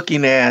just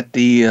looking at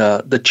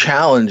the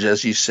challenge,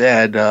 as you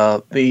said,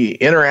 the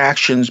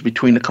interactions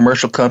between the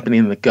commercial company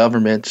and the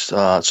governments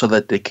so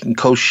that they can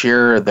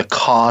co-share the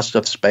cost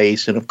of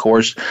space, and, of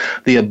course,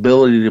 the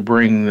ability to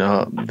bring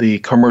the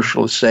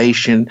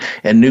commercialization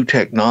and new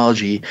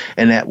technology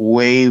and that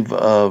wave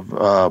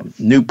of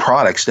new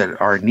products that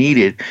are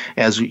needed,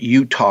 as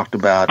you talked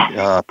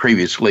about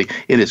previously.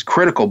 It is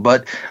critical,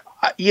 but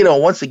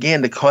once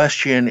again, the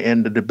question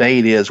and the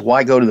debate is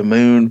why go to the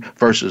moon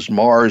versus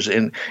Mars?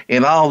 And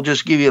I'll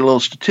just give you a little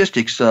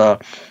statistics.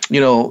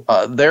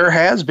 There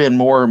has been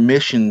more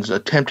missions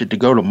attempted to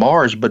go to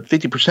Mars, but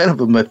 50% of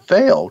them have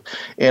failed.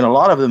 And a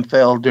lot of them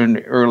failed during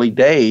the early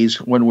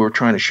days when we were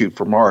trying to shoot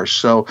for Mars.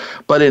 So,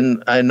 but in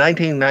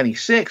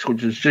 1996,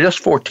 which was just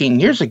 14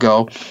 years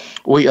ago,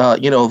 we,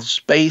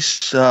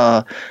 space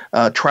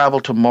travel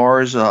to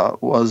Mars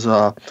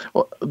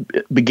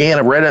began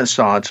a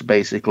renaissance,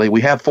 basically.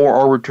 We have 4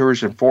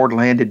 orbiters and 4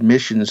 landed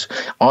missions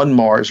on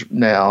Mars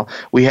now.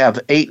 We have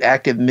 8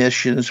 active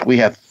missions. We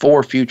have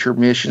 4 future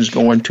missions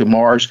going to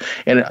Mars.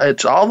 And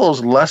it's all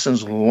those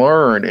lessons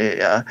learned.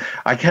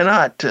 I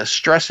cannot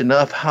stress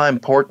enough how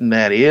important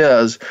that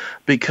is,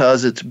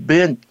 because it's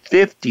been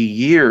 50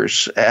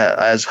 years,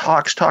 as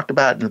Hawks talked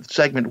about in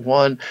segment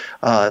 1,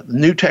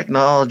 new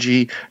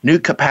technology, new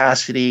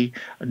capacity,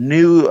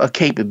 new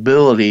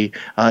capability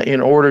in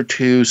order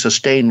to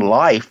sustain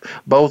life,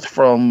 both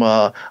from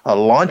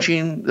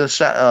launching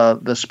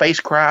the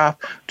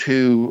spacecraft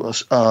to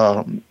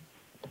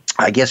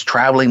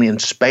traveling in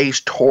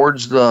space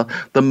towards the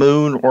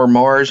moon or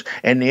Mars,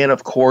 and then,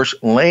 of course,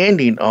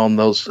 landing on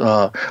those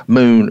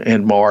moon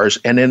and Mars,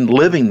 and then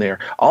living there.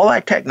 All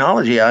that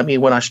technology,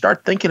 when I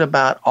start thinking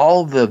about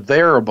all the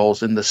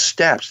variables and the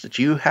steps that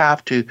you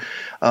have to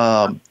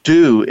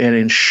do and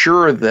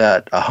ensure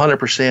that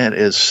 100%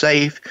 is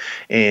safe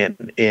and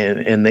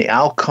the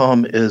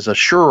outcome is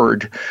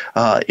assured,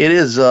 it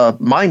is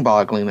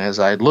mind-boggling as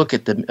I look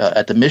at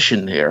the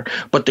mission there.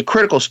 But the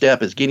critical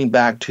step is getting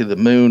back to the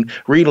moon,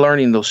 relearning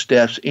those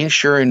steps,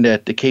 ensuring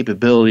that the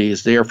capability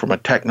is there from a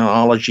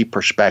technology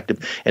perspective,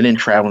 and then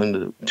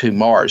traveling to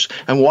Mars.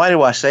 And why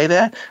do I say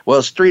that? Well,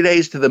 it's 3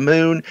 days to the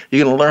moon.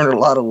 You're going to learn a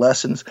lot of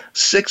lessons.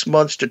 6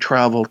 months to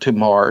travel to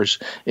Mars,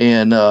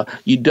 and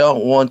you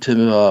don't want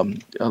to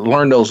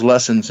learn those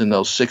lessons in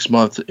those 6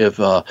 months if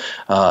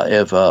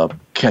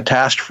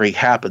catastrophe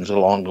happens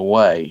along the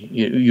way.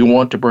 You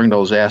want to bring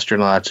those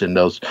astronauts and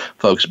those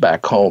folks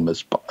back home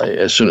as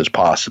soon as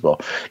possible.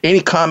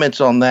 Any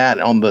comments on that,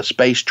 on the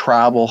space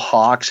travel,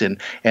 Hawks,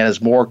 and as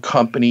more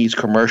companies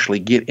commercially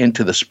get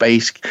into the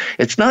space?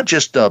 It's not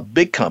just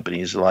big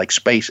companies like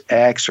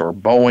SpaceX or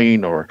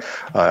Boeing or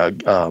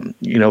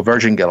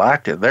Virgin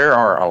Galactic. There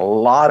are a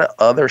lot of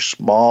other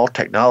small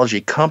technology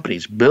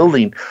companies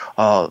building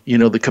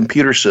the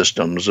computer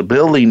systems,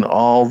 building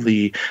all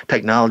the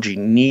technology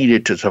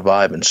needed to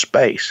survive in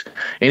space.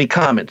 Any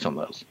comments on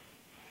those?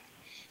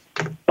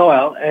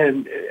 Well,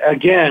 and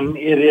again,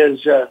 it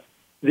is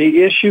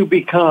the issue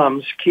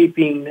becomes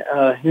keeping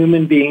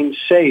human beings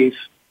safe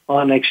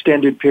on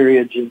extended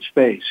periods in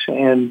space.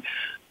 And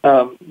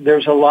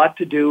there's a lot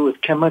to do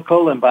with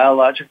chemical and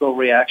biological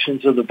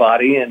reactions of the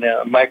body in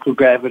a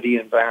microgravity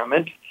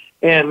environment.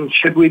 And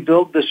should we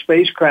build the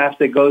spacecraft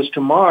that goes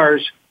to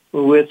Mars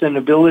with an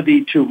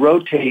ability to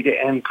rotate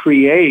and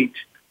create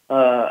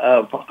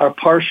a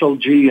partial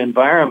G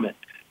environment?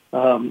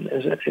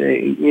 Should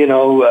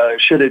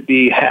it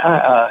be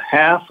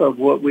half of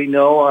what we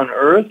know on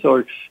Earth,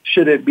 or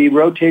should it be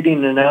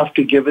rotating enough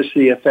to give us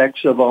the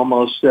effects of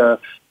almost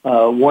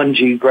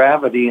 1G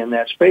gravity in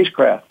that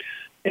spacecraft?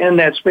 And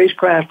that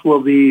spacecraft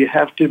will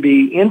have to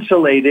be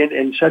insulated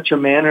in such a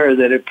manner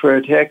that it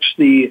protects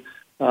the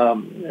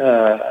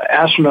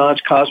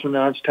astronauts,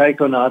 cosmonauts,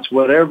 taikonauts,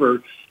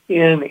 whatever,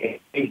 in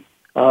a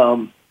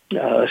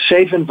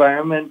safe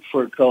environment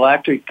for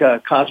galactic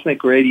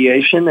cosmic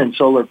radiation and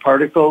solar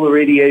particle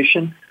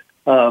radiation.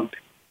 And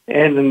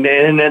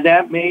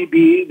that may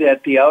be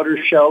that the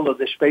outer shell of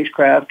the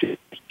spacecraft is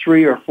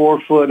 3 or 4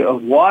 foot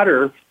of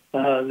water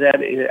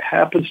that it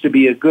happens to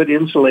be a good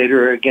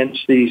insulator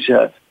against these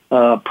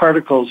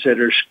particles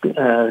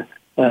that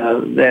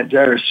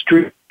are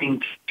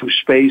streaming through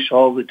space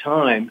all the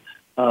time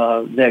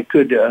that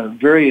could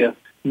very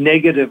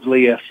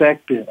negatively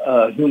affect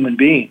human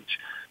beings.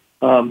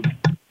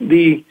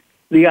 The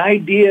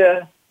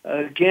idea,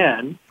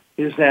 again,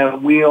 is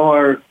that we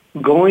are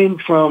going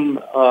from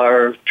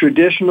our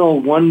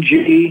traditional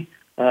 1G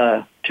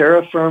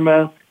terra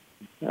firma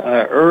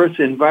Earth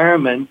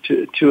environment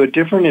to a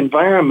different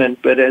environment,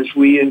 but as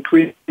we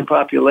increase in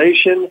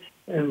population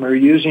and we're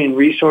using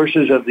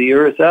resources of the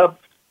Earth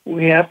up,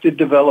 we have to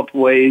develop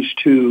ways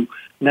to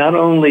not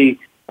only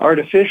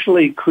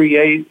artificially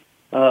create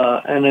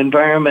an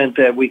environment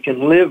that we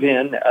can live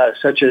in,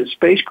 such as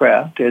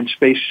spacecraft and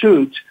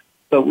spacesuits,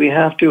 but we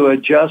have to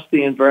adjust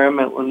the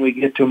environment when we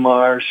get to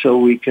Mars so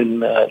we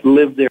can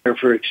live there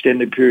for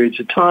extended periods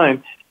of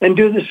time, and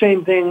do the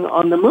same thing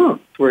on the moon,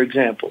 for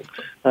example.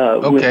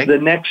 The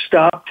next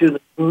stop to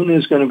the moon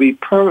is going to be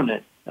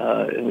permanent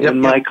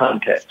in my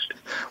context.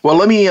 Well,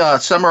 let me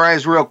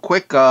summarize real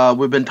quick.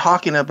 We've been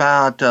talking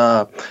about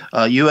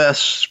U.S.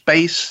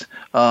 space,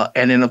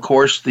 and then, of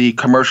course, the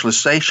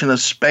commercialization of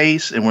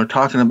space, and we're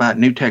talking about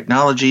new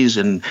technologies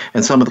and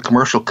some of the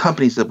commercial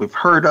companies that we've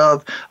heard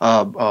of.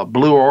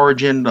 Blue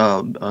Origin,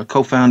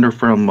 co-founder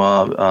from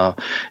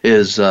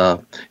is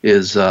Jeff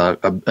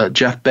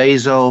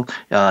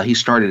Bezos. He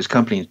started his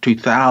company in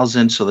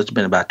 2000, so that's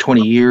been about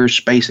 20 years.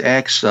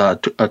 SpaceX,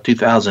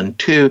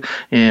 2002,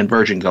 and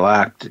Virgin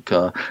Galactic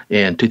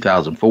in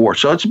 2004.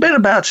 So it's been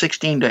about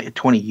 16 to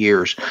 20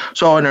 years.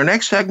 So in our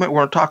next segment,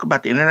 we're going to talk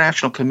about the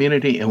international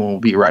community, and we'll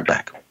be right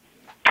back.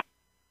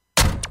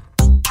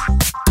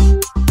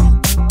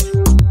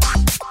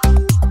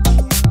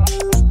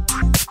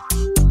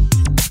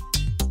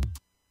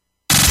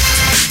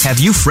 Have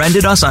you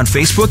friended us on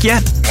Facebook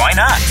yet? Why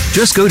not?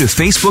 Just go to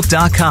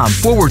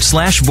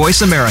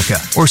facebook.com/Voice America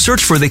or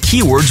search for the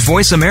keywords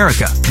Voice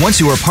America. Once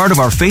you are part of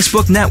our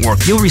Facebook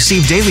network, you'll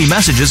receive daily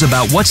messages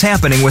about what's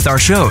happening with our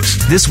shows,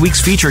 this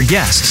week's featured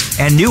guests,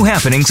 and new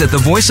happenings at the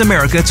Voice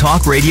America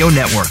Talk Radio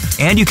Network.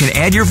 And you can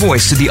add your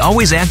voice to the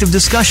always active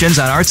discussions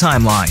on our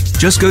timeline.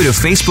 Just go to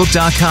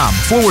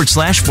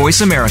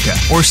facebook.com/Voice America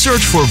or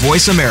search for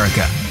Voice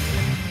America.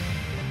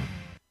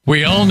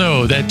 We all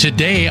know that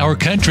today our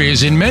country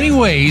is in many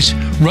ways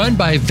run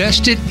by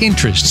vested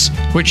interests,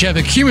 which have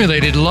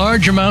accumulated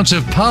large amounts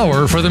of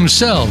power for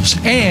themselves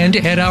and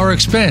at our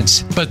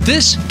expense. But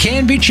this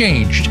can be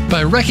changed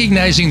by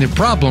recognizing the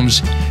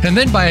problems and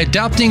then by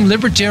adopting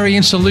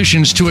libertarian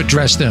solutions to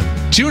address them.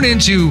 Tune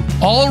into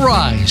All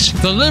Rise,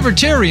 the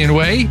Libertarian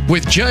Way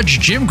with Judge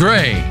Jim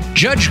Gray.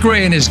 Judge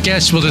Gray and his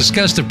guests will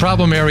discuss the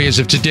problem areas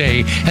of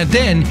today and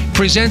then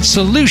present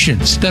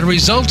solutions that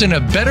result in a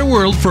better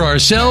world for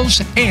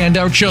ourselves and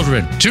our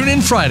children. Tune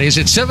in Fridays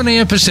at 7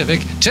 a.m.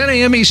 Pacific, 10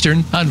 a.m.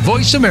 Eastern on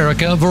Voice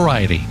America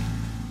Variety.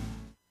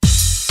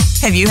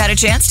 Have you had a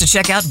chance to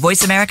check out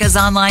Voice America's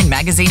online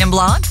magazine and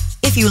blog?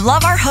 If you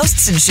love our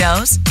hosts and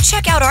shows,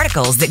 check out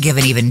articles that give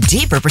an even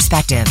deeper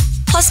perspective,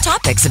 plus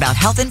topics about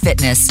health and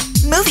fitness,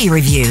 movie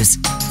reviews,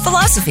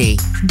 philosophy,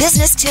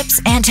 business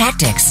tips and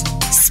tactics,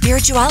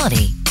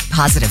 spirituality,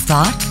 positive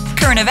thought,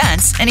 current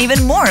events, and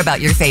even more about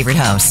your favorite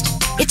host.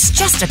 It's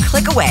just a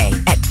click away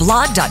at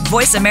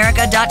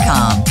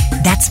blog.voiceamerica.com.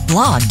 That's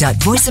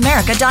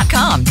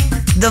blog.voiceamerica.com.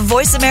 The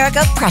Voice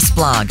America Press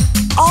Blog.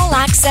 All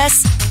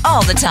access,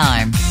 all the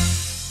time.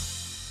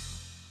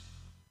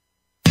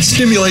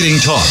 Stimulating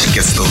talk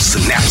Gets those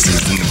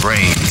synapses in the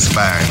brain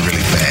firing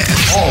really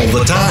fast. all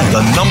the time.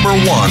 The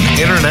 #1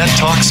 internet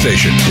talk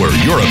station where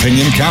your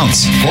opinion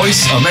counts.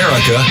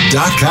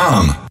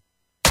 VoiceAmerica.com.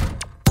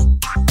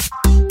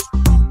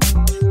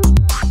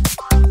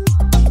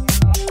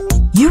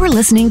 You are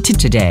listening to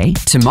Today,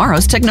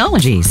 Tomorrow's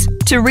Technologies.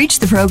 To reach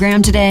the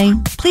program today,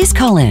 please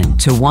call in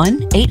to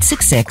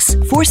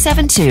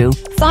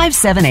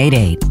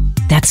 1-866-472-5788.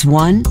 That's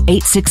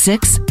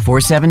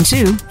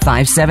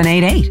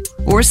 1-866-472-5788.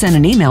 Or send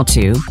an email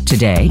to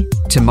today,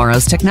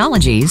 tomorrow's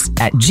technologies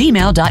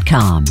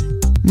 @gmail.com.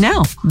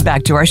 Now,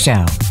 back to our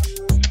show.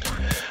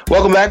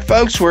 Welcome back,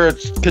 folks. We're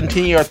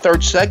continuing our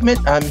third segment.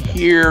 I'm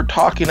here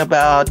talking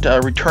about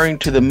returning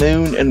to the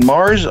moon and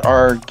Mars.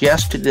 Our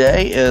guest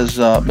today is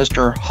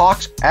Mr.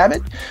 Hawks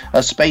Abbott,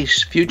 a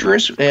space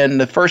futurist. In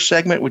the first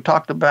segment, we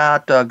talked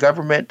about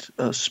government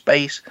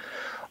space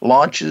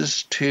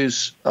launches to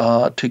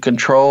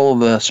control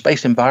the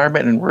space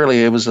environment, and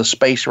really it was a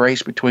space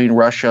race between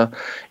Russia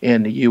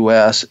and the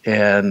U.S.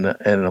 and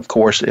of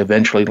course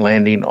eventually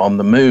landing on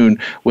the moon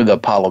with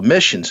Apollo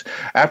missions.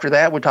 After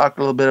that, we talked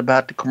a little bit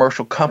about the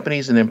commercial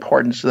companies and the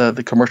importance that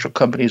the commercial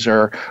companies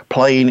are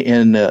playing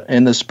in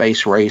the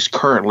space race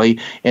currently,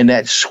 and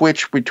that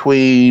switch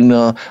between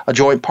a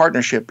joint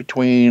partnership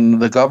between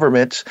the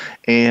governments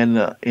and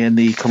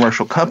the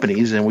commercial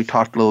companies. And we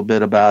talked a little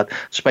bit about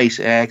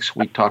SpaceX.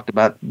 We talked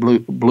about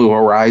Blue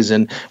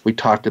Horizon. We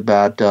talked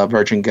about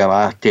Virgin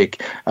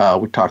Galactic.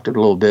 We talked a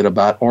little bit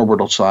about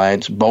orbital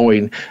science,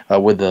 Boeing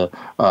with the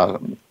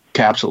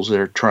capsules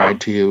they're trying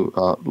to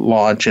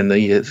launch and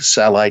the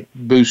satellite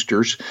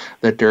boosters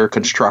that they're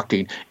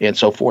constructing and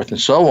so forth and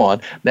so on.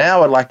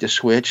 Now I'd like to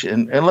switch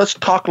and let's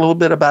talk a little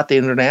bit about the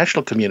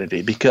international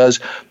community,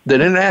 because the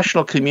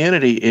international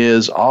community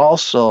is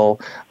also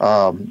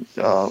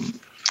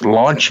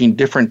launching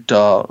different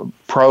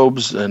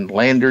probes and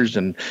landers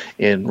and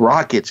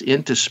rockets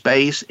into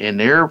space, and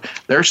their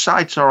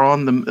sights are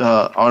on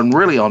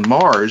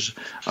Mars.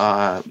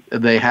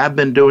 They have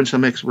been doing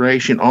some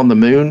exploration on the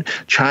moon.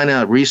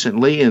 China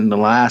recently, in the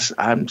last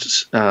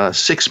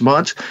 6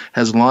 months,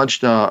 has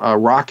launched a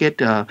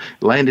rocket,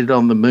 landed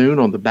on the moon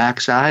on the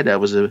backside. That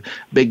was a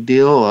big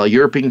deal.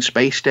 European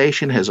Space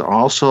Station has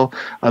also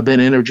been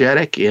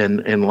energetic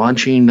in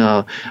launching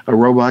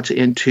robots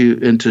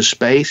into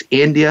space.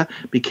 India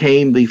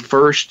became the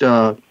first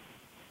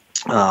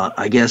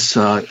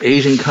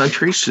Asian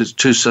countries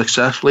to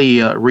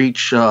successfully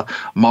reach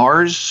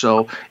Mars.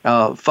 So,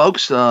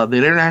 folks, the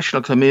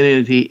international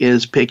community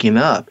is picking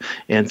up,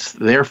 and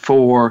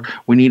therefore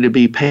we need to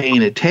be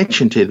paying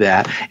attention to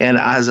that. And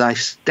as I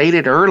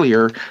stated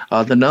earlier,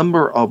 the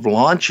number of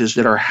launches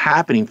that are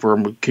happening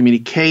for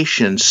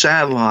communication,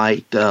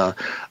 satellite, for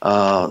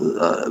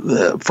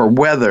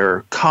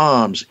weather,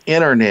 comms,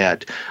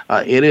 internet,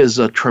 it is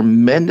a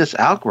tremendous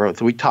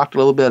outgrowth. We talked a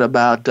little bit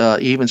about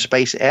even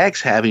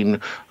SpaceX having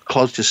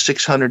close to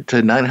 600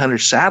 to 900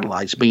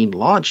 satellites being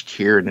launched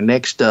here in the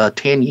next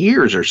 10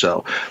 years or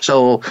so.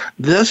 So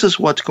this is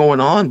what's going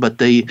on. But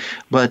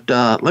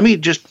let me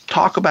just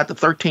talk about the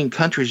 13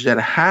 countries that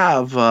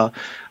have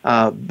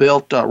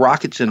built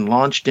rockets and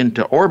launched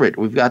into orbit.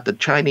 We've got the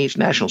Chinese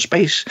National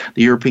Space,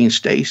 the European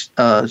Space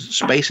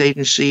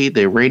Agency,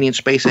 the Iranian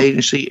Space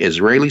Agency,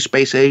 Israeli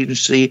Space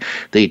Agency,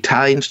 the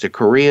Italians, the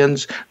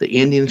Koreans, the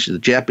Indians, the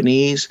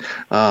Japanese,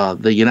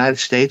 the United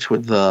States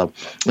with the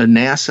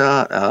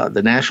NASA,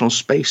 the National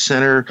Space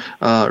Center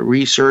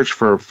research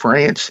for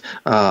France.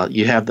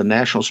 You have the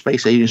National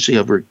Space Agency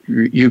of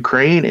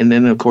Ukraine, and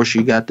then, of course,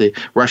 you got the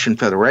Russian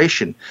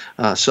Federation.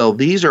 So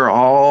these are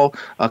all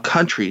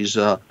countries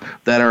that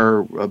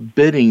are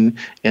bidding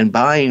and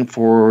buying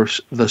for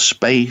the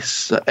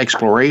space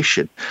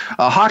exploration.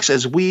 Hawks,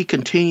 as we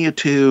continue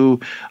to,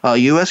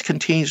 U.S.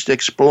 continues to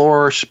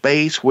explore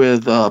space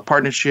with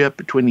partnership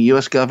between the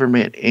U.S.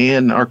 government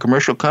and our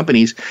commercial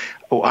companies,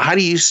 how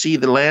do you see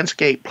the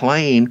landscape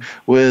playing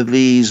with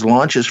these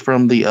launches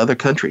from the other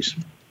countries?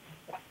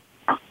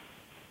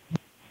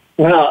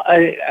 Well,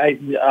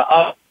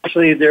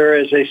 obviously there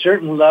is a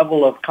certain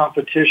level of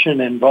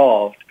competition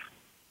involved.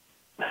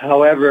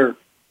 However,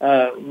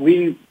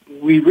 we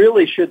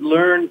really should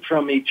learn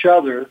from each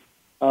other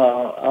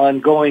on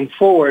going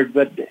forward.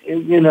 But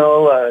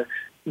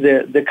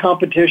the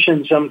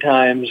competition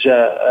sometimes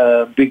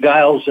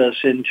beguiles us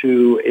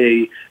into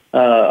a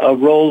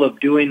role of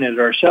doing it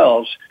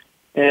ourselves.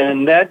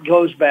 And that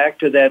goes back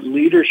to that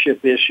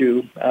leadership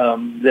issue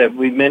that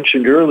we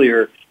mentioned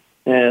earlier.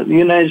 The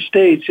United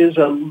States is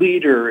a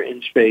leader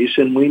in space,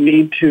 and we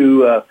need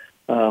to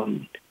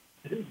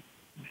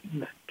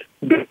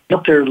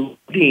build their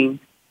leading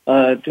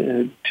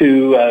to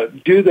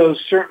do those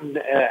certain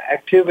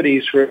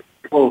activities for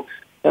people.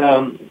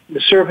 The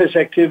surface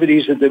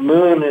activities of the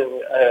moon,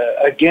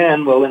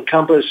 again, will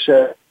encompass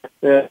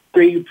the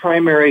three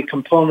primary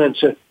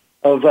components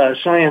of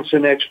science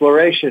and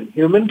exploration.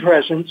 Human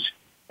presence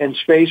and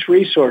space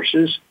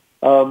resources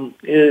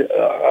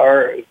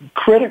are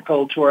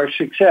critical to our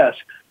success.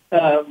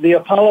 The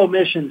Apollo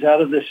missions,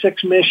 out of the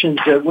 6 missions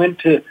that went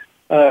to,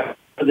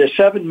 the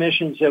 7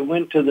 missions that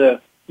went to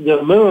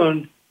the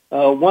moon,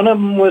 one of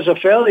them was a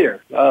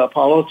failure,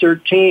 Apollo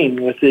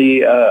 13, with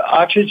the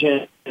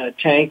oxygen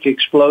tank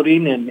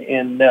exploding,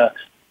 and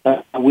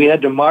we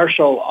had to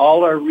marshal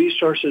all our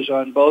resources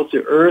on both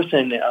the Earth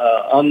and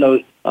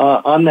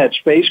on that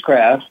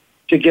spacecraft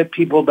to get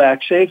people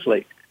back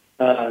safely.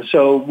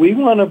 So we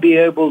want to be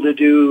able to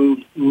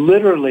do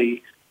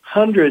literally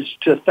hundreds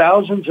to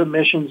thousands of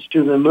missions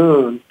to the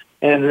moon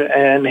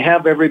and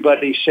have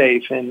everybody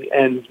safe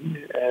and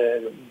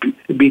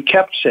be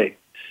kept safe.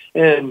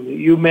 And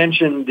you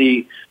mentioned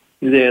the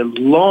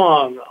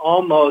long,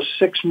 almost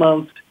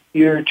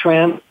 6-month-year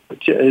transit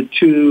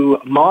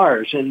to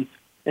Mars,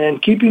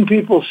 and keeping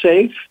people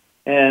safe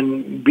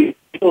and be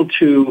able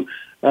to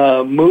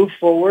move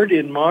forward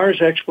in Mars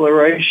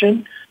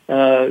exploration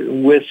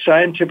with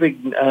scientific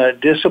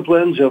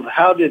disciplines of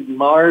how did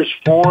Mars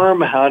form,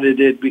 how did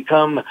it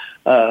become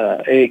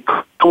a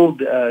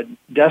cold,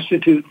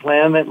 destitute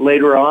planet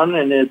later on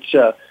in its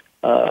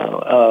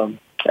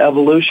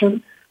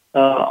evolution.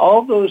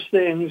 All those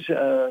things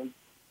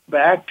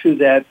back to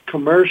that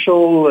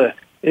commercial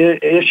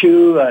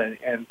issue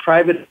and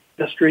private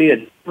industry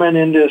and government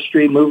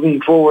industry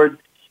moving forward.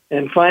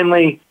 And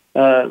finally,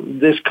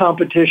 this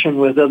competition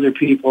with other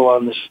people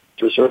on the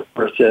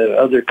surface,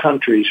 other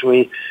countries.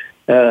 We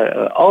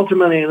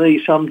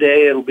ultimately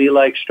someday it'll be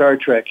like Star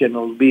Trek, and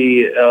it'll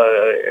be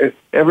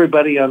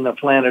everybody on the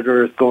planet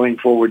Earth going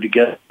forward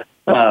together.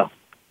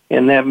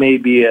 And that may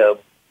be a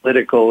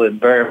political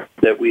environment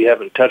that we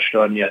haven't touched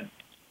on yet.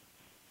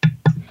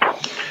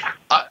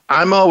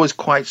 I'm always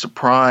quite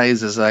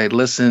surprised as I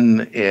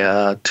listen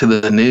to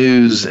the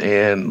news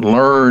and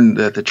learn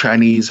that the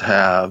Chinese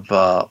have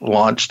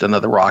launched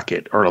another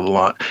rocket,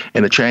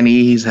 and the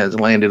Chinese has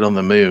landed on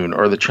the moon,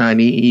 or the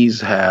Chinese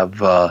have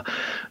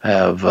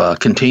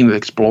continued to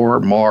explore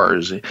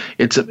Mars.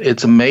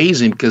 It's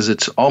amazing because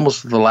it's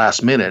almost the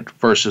last minute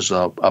versus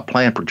a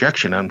planned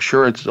projection. I'm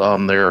sure it's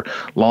on their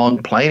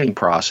long planning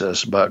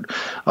process, but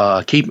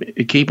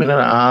keeping an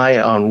eye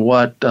on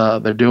what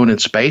they're doing in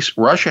space.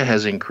 Russia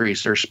has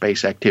increased their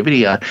space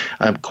activity.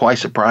 I'm quite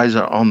surprised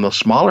on the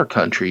smaller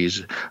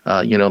countries,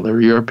 the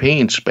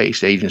European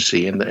Space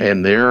Agency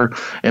and their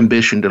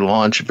ambition to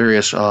launch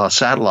various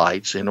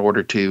satellites in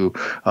order to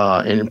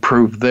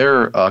improve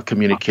their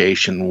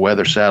communication,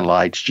 weather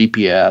satellites,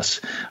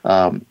 GPS,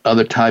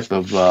 other type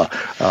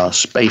of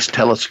space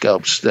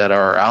telescopes that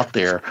are out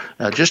there,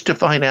 just to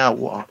find out,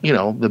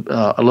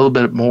 a little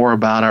bit more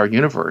about our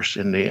universe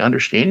and the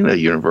understanding of the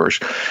universe.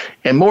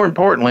 And more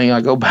importantly,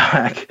 I go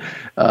back,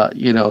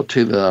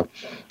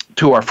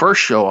 to our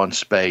first show on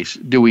space.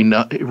 Do we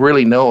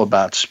really know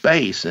about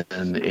space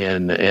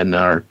and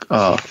our,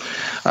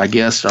 I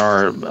guess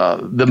our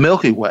the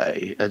Milky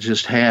Way,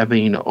 just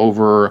having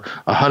over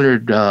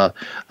 100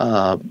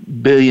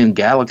 billion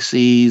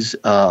galaxies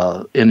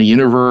in the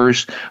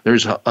universe.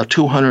 There's a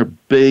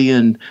 200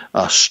 billion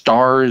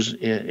stars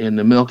in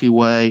the Milky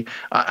Way.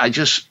 I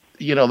just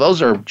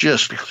those are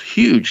just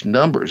huge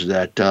numbers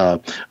that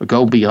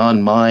go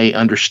beyond my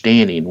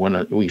understanding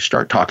when we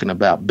start talking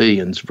about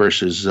billions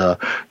versus,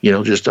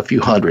 just a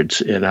few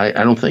hundreds. And I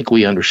don't think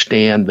we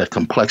understand the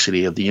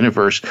complexity of the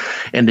universe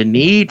and the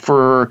need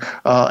for,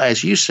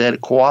 as you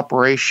said,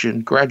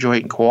 cooperation,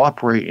 graduate and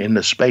cooperate in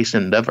the space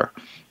endeavor.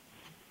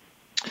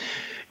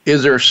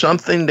 Is there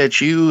something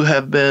that you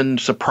have been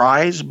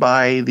surprised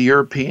by the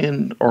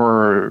European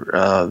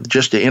or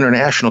just the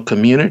international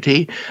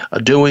community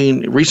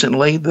doing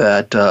recently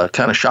that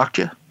kind of shocked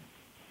you?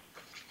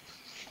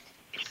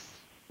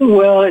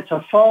 Well, it's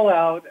a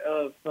fallout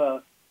of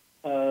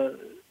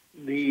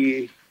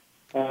the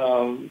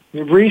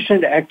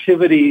recent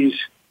activities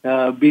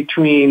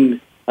between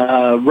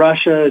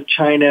Russia,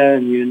 China,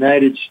 and the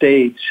United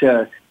States.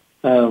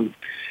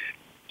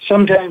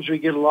 Sometimes we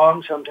get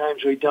along,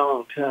 sometimes we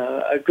don't.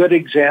 A good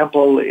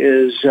example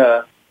is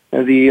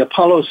the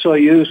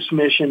Apollo-Soyuz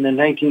mission in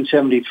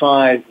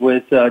 1975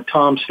 with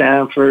Tom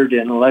Stanford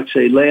and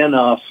Alexei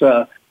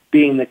Leonov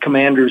being the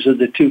commanders of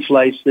the two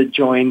flights that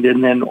joined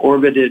and then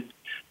orbited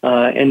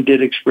and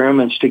did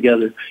experiments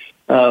together.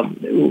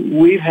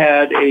 We've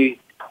had a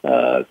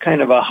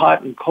kind of a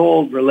hot and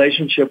cold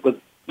relationship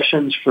with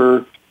Russians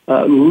for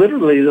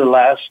literally the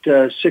last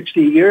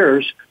 60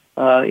 years.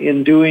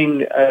 In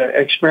doing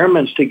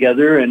experiments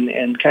together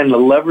and kind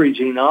of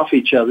leveraging off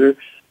each other.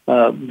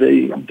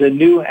 The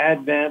new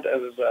advent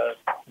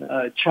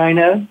of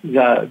China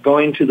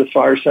going to the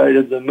far side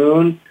of the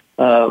moon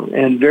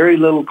and very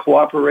little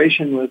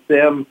cooperation with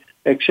them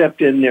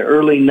except in the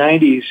early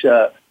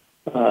 90s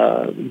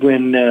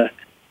when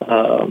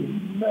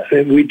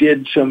we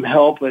did some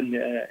help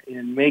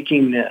in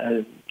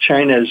making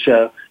China's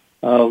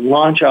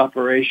launch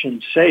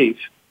operation safe,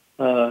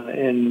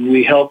 and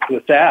we helped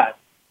with that.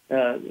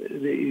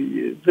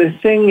 The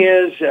thing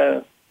is,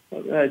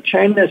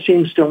 China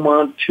seems to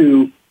want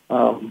to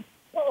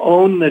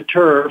own the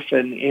turf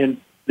and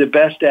the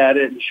best at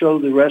it and show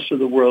the rest of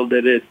the world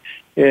that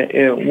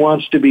it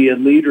wants to be a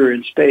leader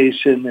in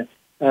space. And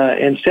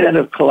instead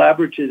of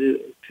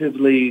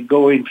collaboratively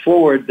going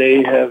forward, they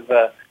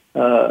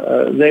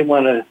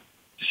want to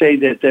say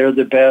that they're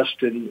the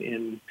best,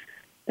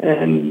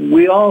 and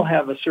we all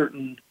have a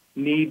certain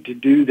need to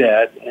do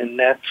that, and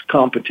that's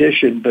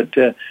competition. But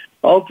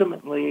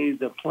ultimately,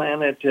 the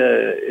planet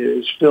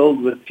is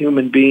filled with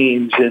human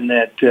beings, and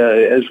that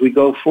as we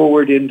go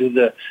forward into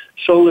the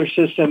solar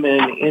system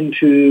and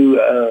into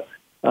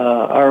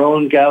our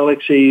own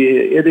galaxy,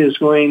 it is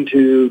going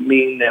to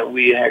mean that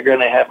we are going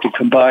to have to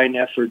combine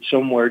efforts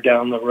somewhere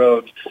down the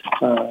road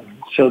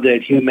so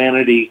that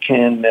humanity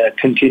can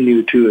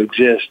continue to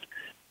exist.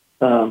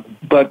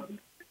 But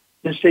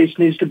the States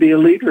needs to be a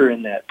leader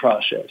in that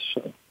process.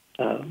 So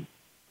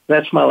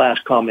that's my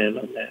last comment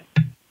on that.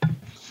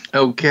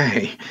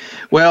 Okay.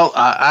 Well,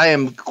 I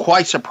am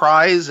quite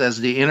surprised as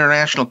the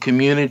international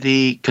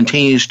community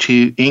continues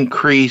to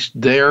increase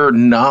their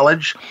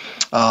knowledge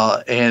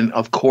and,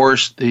 of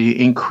course,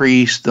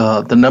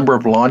 the number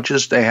of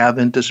launches they have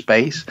into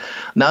space,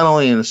 not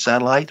only in the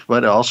satellites,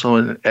 but also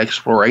in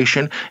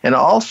exploration, and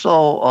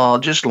also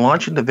just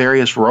launching the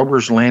various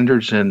rovers,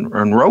 landers, and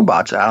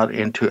robots out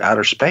into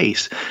outer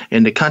space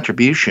in the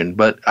contribution.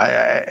 But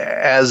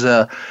as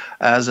a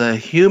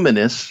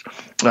humanist,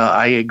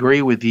 I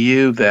agree with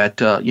you that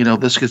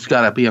this has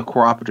got to be a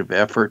cooperative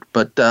effort.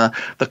 But the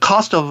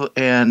cost of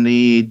and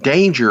the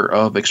danger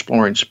of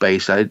exploring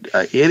space, it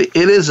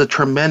is a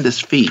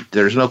tremendous feat.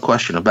 There's no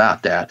question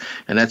about that,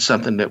 and that's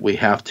something that we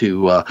have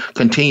to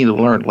continue to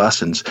learn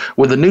lessons.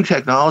 With the new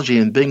technology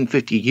and being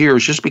 50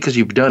 years, just because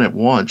you've done it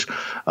once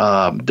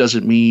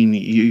doesn't mean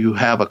you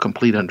have a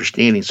complete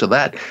understanding. So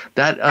that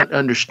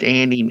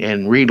understanding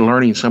and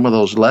relearning some of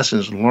those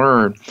lessons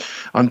learned,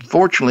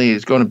 unfortunately,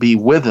 is going to be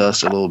with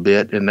us a little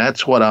bit, and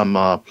that's what I'm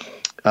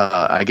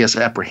I guess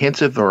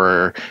apprehensive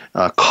or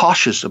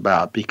cautious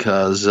about,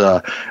 because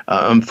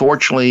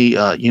unfortunately,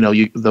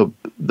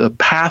 the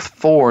path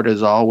forward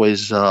is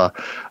always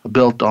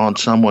built on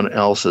someone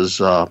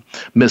else's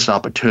missed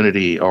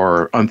opportunity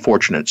or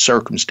unfortunate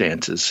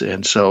circumstances,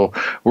 and so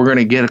we're going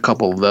to get a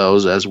couple of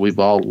those as we've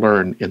all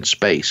learned in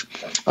space.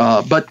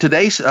 But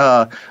today's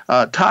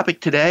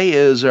topic today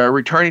is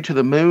returning to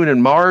the moon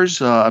and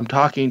Mars. I'm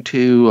talking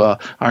to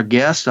our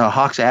guest,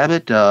 Hawks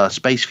Abbott,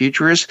 space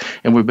futurist,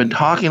 and we've been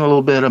talking a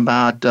little bit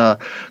about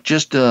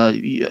just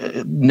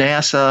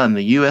NASA and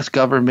the U.S.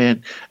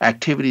 government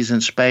activities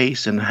in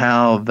space and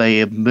how they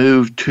have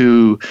moved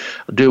to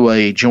do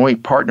a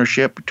joint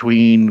partnership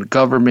between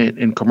government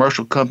and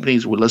commercial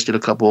companies. We listed a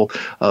couple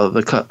of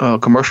the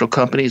commercial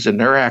companies and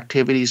their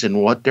activities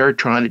and what they're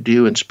trying to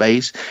do in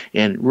space,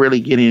 and really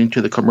getting into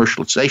the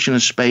commercialization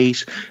of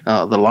space,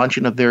 the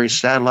launching of various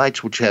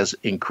satellites, which has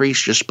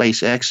increased. Just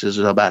SpaceX is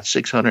about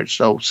 600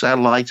 so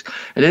satellites.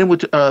 And then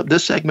with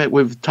this segment,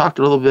 we've talked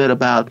a little bit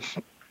about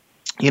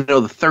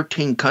the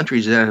 13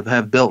 countries that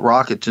have built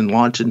rockets and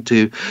launched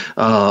into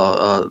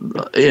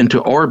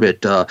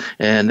orbit,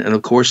 and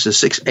of course the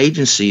 6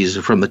 agencies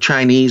from the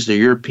Chinese, the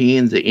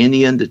European, the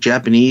Indian, the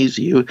Japanese,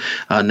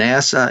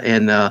 NASA,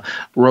 and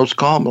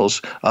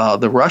Roscosmos,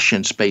 the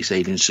Russian space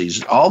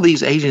agencies. All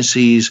these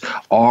agencies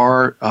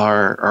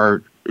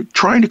are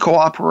trying to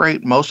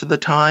cooperate most of the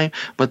time,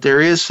 but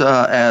there is,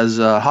 as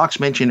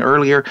Hawks mentioned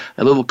earlier,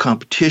 a little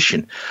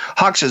competition.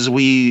 Hawks, as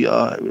we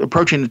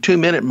approaching the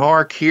 2-minute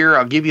mark here,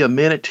 I'll give you a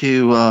minute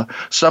to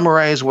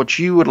summarize what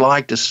you would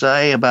like to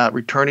say about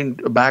returning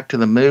back to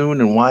the moon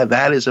and why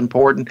that is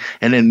important,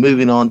 and then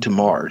moving on to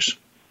Mars.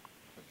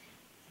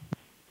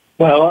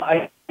 Well,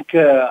 I think,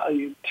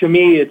 to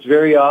me, it's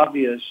very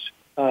obvious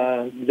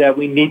that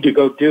we need to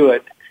go do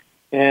it.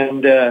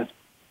 And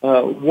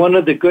one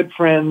of the good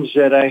friends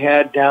that I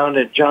had down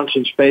at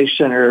Johnson Space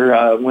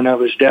Center when I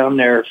was down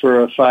there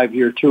for a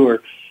 5-year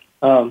tour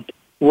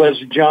was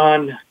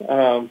John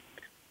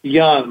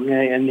Young,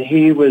 and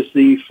he was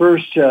the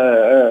first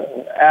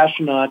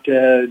astronaut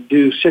to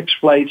do 6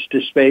 flights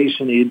to space,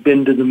 and he'd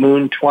been to the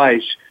moon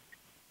twice.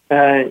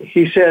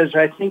 He says,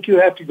 I think you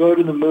have to go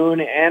to the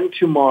moon and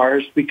to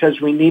Mars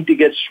because we need to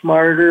get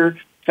smarter,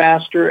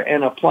 faster,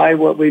 and apply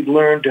what we've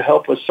learned to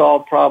help us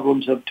solve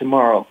problems of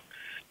tomorrow.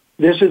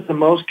 This is the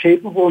most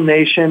capable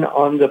nation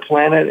on the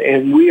planet,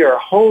 and we are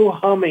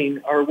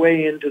ho-humming our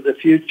way into the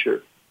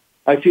future.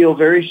 I feel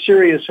very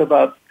serious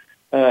about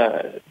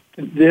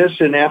this,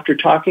 and after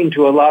talking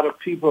to a lot of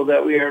people,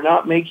 that we are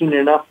not making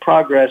enough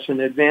progress in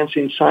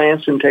advancing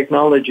science and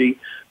technology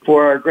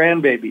for our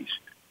grandbabies.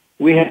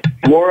 We have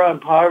a war on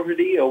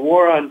poverty, a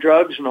war on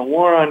drugs, and a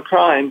war on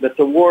crime, but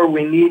the war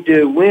we need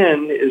to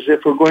win is,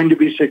 if we're going to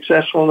be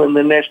successful in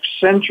the next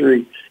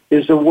century,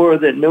 is a war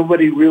that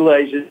nobody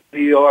realizes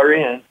we are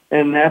in,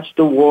 and that's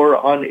the war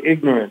on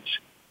ignorance.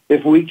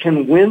 If we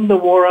can win the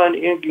war on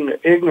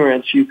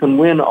ignorance, you can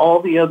win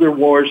all the other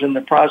wars in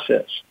the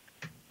process.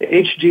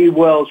 H.G.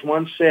 Wells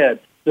once said,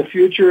 the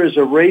future is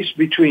a race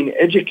between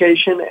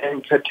education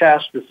and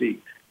catastrophe.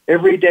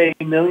 Every day,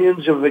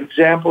 millions of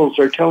examples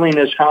are telling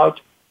us how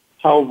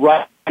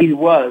right he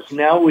was.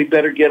 Now we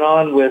better get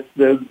on with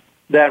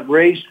that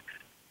race,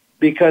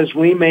 because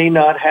we may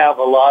not have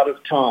a lot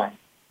of time.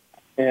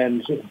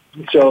 And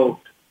so,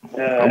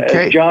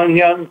 as John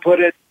Young put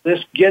it,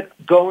 let's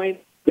get going,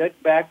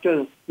 get back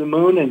to the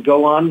moon, and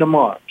go on to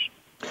Mars.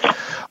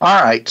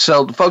 All right.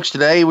 So, folks,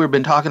 today we've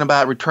been talking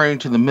about returning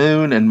to the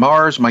moon and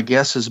Mars. My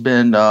guest has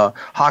been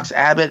Hawks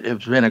Abbott.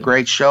 It's been a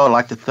great show. I'd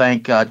like to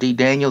thank Dee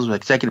Daniels, my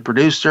executive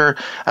producer,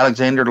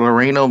 Alexander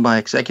Loreno, my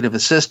executive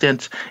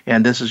assistant,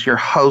 and this is your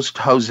host,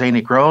 Jose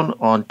Negron,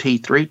 on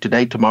T3,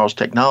 Today, Tomorrow's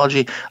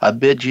Technology. I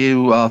bid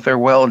you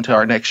farewell until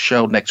our next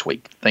show next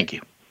week. Thank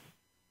you.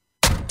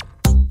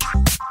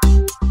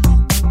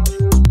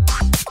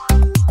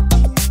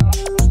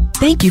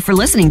 Thank you for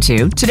listening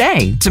to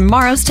Today,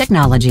 Tomorrow's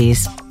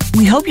Technologies.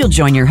 We hope you'll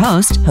join your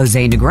host,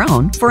 Jose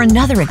Negron, for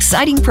another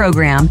exciting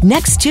program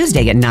next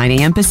Tuesday at 9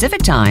 a.m.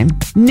 Pacific Time,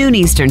 noon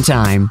Eastern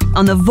Time,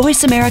 on the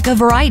Voice America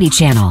Variety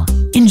Channel.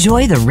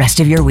 Enjoy the rest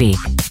of your week.